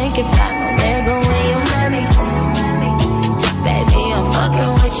 One thing about no nigga when you met me. Baby, I'm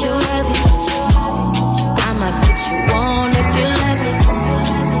fucking with you heavy. I might put you on if you let me.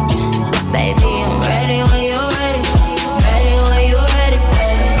 Baby, I'm ready when you're ready. Ready when you're ready,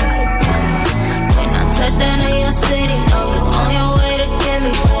 baby. When I touch down in your city, know you on your way to get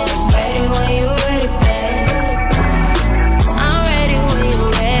me. Ready when you're ready, baby. I'm ready when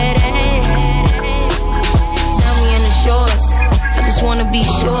you're ready. Tell me in the shorts, I just wanna be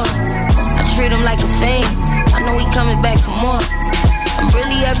sure. I treat him like a fiend, I know he coming back for more. I'm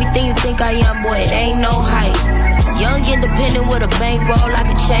really everything you think I am, boy, it ain't no hype. Young, independent with a bankroll, I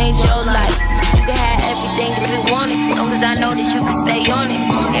could change your life. You can have everything if you want it, long as I know that you can stay on it.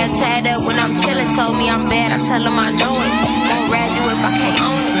 Hair tied up when I'm chillin', told me I'm bad, I tell him I know it. Won't rag you if I can't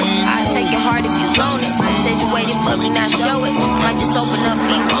own it. I'll take your heart if you loan it. Said you waited for me, now show it. Might just open up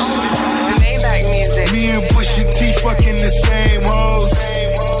for you own it. Maybach music. Me and Pusha T fucking the same hoes.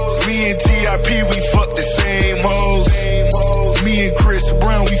 Me and T.I.P. we fuck the same hoes. Me and Chris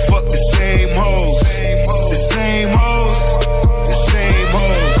Brown we fuck the same hoes. The same hoes. The same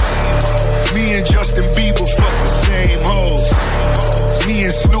hoes. Me and Justin Bieber fuck the same hoes. Me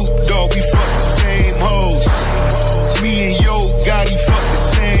and Snoop Dogg we fuck the same hoes. Me and Yo Gotti fuck the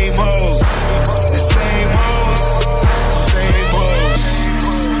same hoes. The same hoes. The same hoes.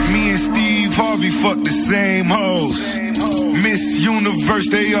 Me and Steve Harvey fuck the same hoes. Miss Universe,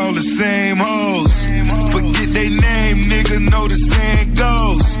 they all the same hoes. Forget they name, nigga, know the saying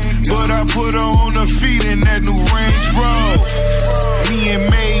goes. But I put her on her feet in that new Range Rover. Me and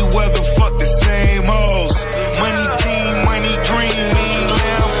Mayweather fuck the same hoes. Money team, money dream, me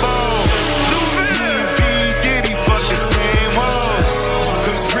Lambo. Me and P. Diddy fuck the same hoes.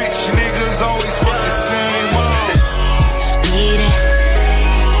 Cause rich niggas always fuck the same hoes. Speeding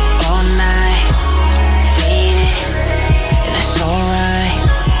all night, faded, and that's alright.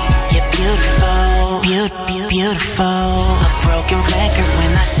 You're beautiful, beautiful. A broken record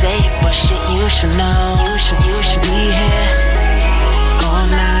when I say it, but shit you should know. You should be here all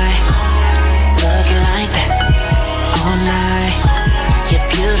night, looking like that all night. You're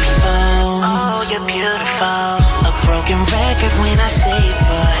beautiful, oh you're beautiful. A broken record when I say it,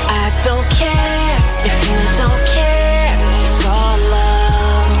 but I don't care if you don't care. It's all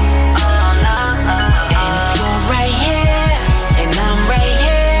love, all love. And if you're right here and I'm right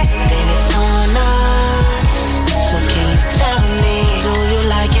here, then it's on us. So can you tell me, do you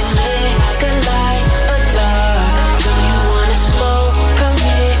like it lit, like a light, or dark? Do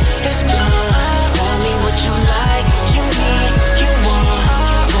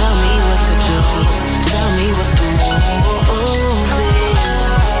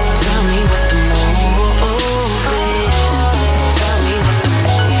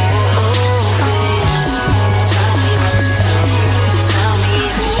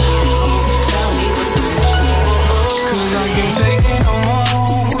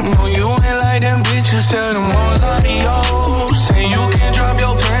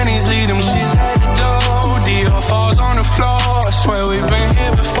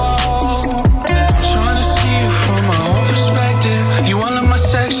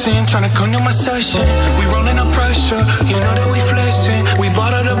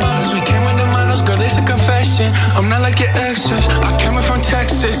connection. I'm not like your exes. I came in from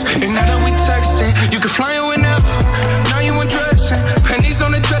Texas, and now that we texting, you can fly in whenever. Now you undressing, pennies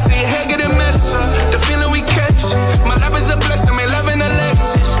on the dresser, your hair getting messed up. The feeling we catching, my life is a blessing. Make love in the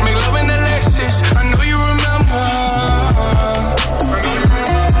Lexus, make love in the Lexus. I know you remember.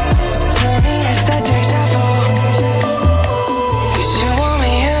 Tell me it's that deja vu. 'Cause you want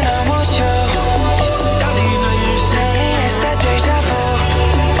me and I want you. Darling, you know you say it's that deja vu.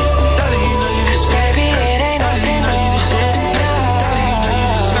 Darling, you know you 'cause baby it ain't nothing new.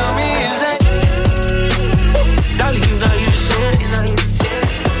 Tell me is that. Darling, you know you shit.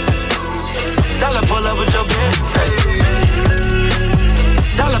 Dollar pull up with your bed. Hey.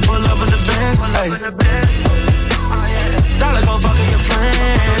 Dollar pull up in the bed. Hey. Dollar gon' fuck with your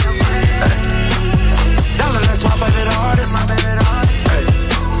friends. Hey. Dollar that's my favorite artist. Hey.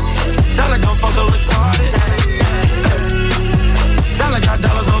 Dollar gon' fuck her retarded. Hey. Dollar got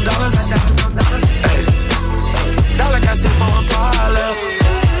dollars on dollars. Hey. Dollar got 6 for a pilot.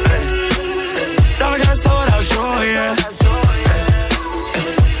 Hey. Dollar got sold out, sure, yeah. Hey.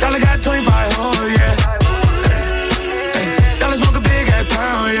 Dollar got 25 hoes, yeah. Hey. Dollar smoke a big ass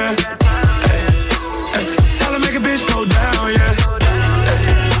pound, yeah. Hey. Dollar make a bitch go down, yeah.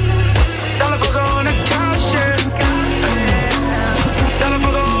 Dollar fuck her on the couch, yeah. Dollar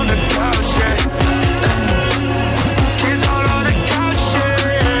fuck her on the couch, yeah. Kids all on the couch, yeah.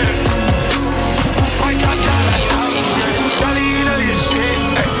 White top dollar out, yeah. Dollar, you know you shit,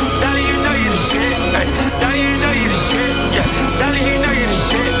 ay. Dollar, you know you the shit, ay. Dollar, you know you the shit, yeah. Dollar, you know you the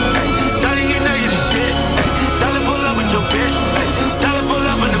shit, ay. Dollar, you know you the shit, ay. Dollar pull up with your bitch, ay. Dollar pull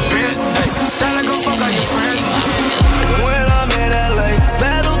up in the bed, ay. Dollar go fuck all your friends. When I'm in LA,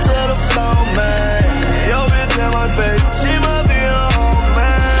 battle to the floor, man. Yo, bitch in my face, she might be a home,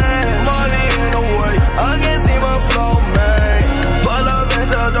 man. Money in the way, I can't see my flow, man. Pull up at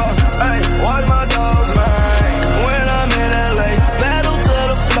the door, hey, watch my dogs, man. When I'm in LA, battle to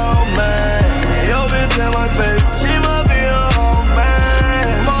the floor, man. Yo, bitch in my face, she might be a home, man.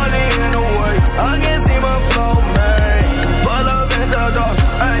 Money in the way, I can't see my flow, man. Pull up at the door,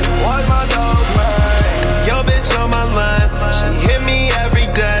 hey, watch my dogs, man. Yo, bitch on my line, she hit me every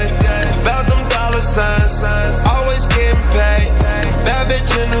day. About them dollar signs, always getting paid. Bad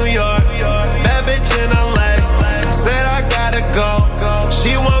bitch in New York, bad bitch in LA. Said I gotta go,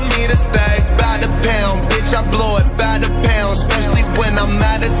 she want me to stay. By the pound, bitch, I blow it by the pound. Especially when I'm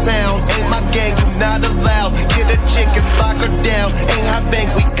out of town. Ain't my gang, you not allowed. Get a chick and lock her down. Ain't high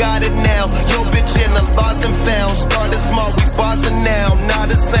bank, we got it now. Yo, bitch in the lost and found. Started small, we bossing now, not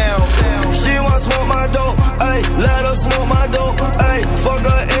a sound. She want smoke my dope, ayy. Let her smoke my dope, ayy. Fuck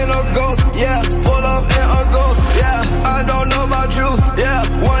her in a ghost, yeah. Pull off in a ghost, yeah. I don't know about you, yeah.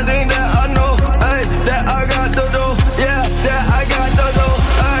 One thing that I know, ayy. That I got to do, yeah. That I got to do,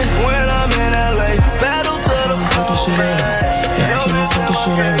 ayy. When I'm in LA, battle to the floor, man. Yo, bitch, I'm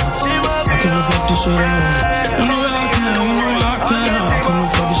she might be a fuck this shit up. You know I can, I come and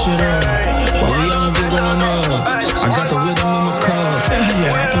fuck this shit up. While we on the going up, I got the rhythm in my car. Yeah,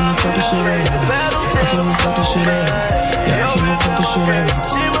 I come and fuck this shit up. I come and fuck this shit up. Yeah, I come and fuck this shit up.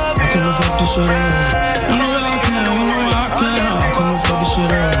 I come and fuck this shit up. You know I can, I come and fuck this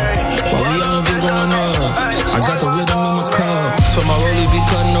shit up. While we on the going up, I got the rhythm in my car. So my rollie be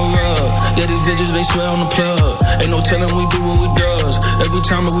cutting the rug. Yeah, these bitches, they swear on the plug. Ain't no telling we do what we does. Every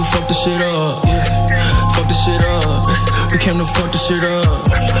time that we fuck the shit up, yeah. Fuck the shit up. We came to fuck the shit up.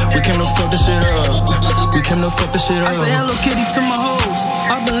 We came to fuck the shit up. We came to fuck the shit up. I say Hello Kitty to my hoes.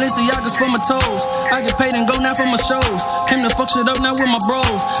 I Balenciagas for my toes. I get paid and go now for my shows. Came to fuck shit up now with my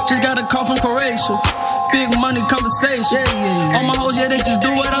bros. Just got a call from Croatia. Big money conversation. Yeah. All my hoes, yeah, they just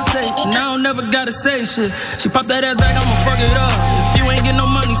do what I say. And I don't never gotta say shit. She pop that ass back, I'ma fuck it up. If you ain't get no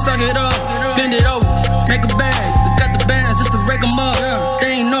money, suck it up. Bend it over, make a bag. We got the bands just to break them up.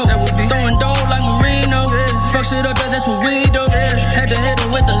 They ain't know. Throwing dough like Marino. Fuck shit up, that's what we do. Had to hit her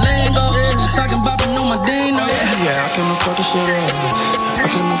with the lingo. Talking bopping on my Dino. Yeah, I can't fuck the shit up. I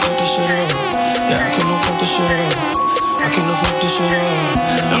can't fuck the shit up. Yeah, I can't fuck the shit up. I can't fuck the shit up.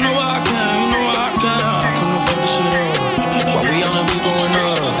 You know I can, you know I can. I can't fuck the shit up. While we on the beat going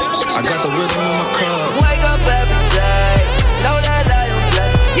up, I got the rhythm in my cup. Wake up every day, know that I am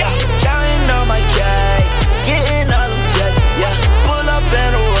blessed. Yeah, counting on my cake, getting all them checks. Yeah, pull up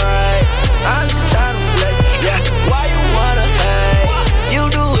in a way, I'm just trying to flex. Yeah, why you wanna hate? You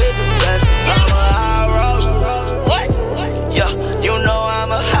do it the best. I'm a high roller. What? Yeah, you know I'm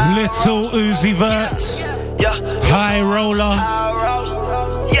a high Little Uzi Vert. Yeah, High roller.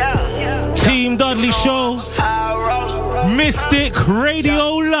 Yeah. Team Dudley Show. Mystic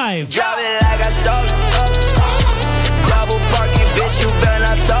Radio Live. Drive it like I stole it. Double parking, bitch, you better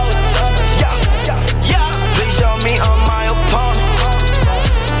not tow it. Yeah, yeah.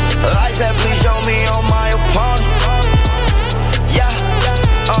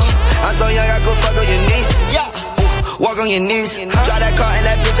 on your knees. Drive that car and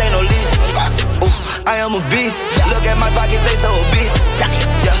that bitch ain't no lease. Ooh, I am a beast. Look at my pockets, they so obese.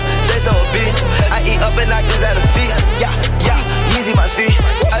 Yeah, they so obese. I eat up and knock this at a feast. Yeah, easy my feet.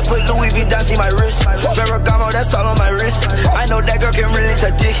 I put Louis V down, see my wrist. Ferragamo, that's all on my wrist. I know that girl can release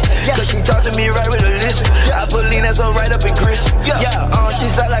her dick, cause she talk to me right with a list. I put lean that's all right up in Chris. She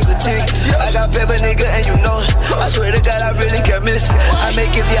sound like a tick. I got paper, nigga, and you know it. I swear to God, I really can't miss. I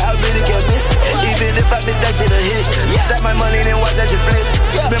make it, yeah, I really can't miss. Even if I miss that shit a hit. Stack my money, then watch that shit flip.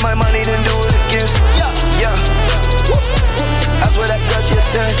 Spend my money, then do it again. Yeah. I swear that girl, she a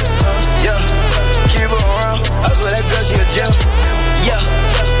 10. Yeah. Keep her around. I swear that girl, she a gem. Yeah.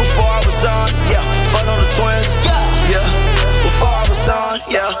 Before I was on, yeah. Fuck on the twins. Yeah. Before I was on,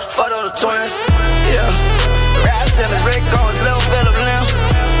 yeah. Fuck on the twins. Yeah. Rap Simmons, Rick Owens, Lil Phillip Lim.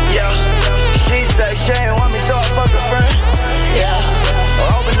 Yeah. She say she ain't want me, so I fuck a friend. Yeah.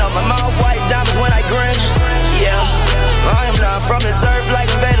 Open up my mouth, white diamonds when I grin. Yeah. I am not from this earth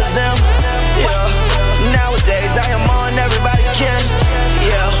like Invader Zim. Yeah. Nowadays I am on everybody can.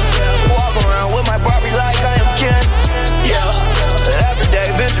 Yeah. Walk around with my Barbie like I am Ken. Yeah. Every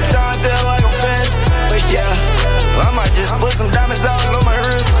day, Vince time feel like I'm fan. But yeah, I might just put some diamonds all on my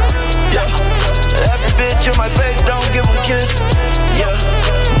wrist. Yeah. Every bitch in my face, don't give them kiss. Yeah.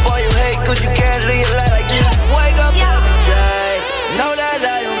 Boy, you hate cause you can't live a life like this. Wake up every day, know that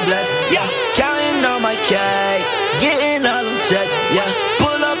I am blessed. Yeah. Counting on my cake, getting all them checks. Yeah.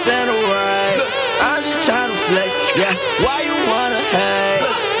 Pull up in the rain, I'm just trying to flex. Yeah. Why you wanna hate?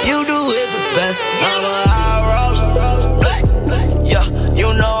 You do it the best. I'm a high roller. Yeah. You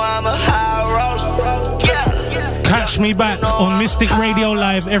know I'm a high roller. Yeah. Catch me back on Mystic Radio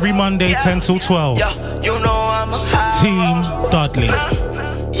Live every Monday, 10 till 12. Yeah. You know I'm a high Team Dudley.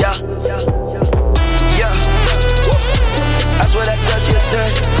 Yeah. Yeah. I swear that girl, she a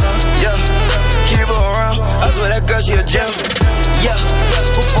 10. Yeah. Keep her around. I swear that girl, she a gem. Yeah.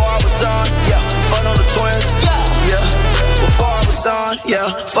 Before I was on, yeah. Fuck on the twins. Yeah. Before I was on, yeah.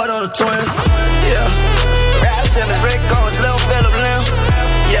 Fuck on the twins. Yeah. Rap Simmons, Rick Owens, Lil Phillip Lim.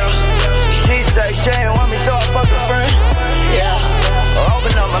 Yeah. She say she ain't want me.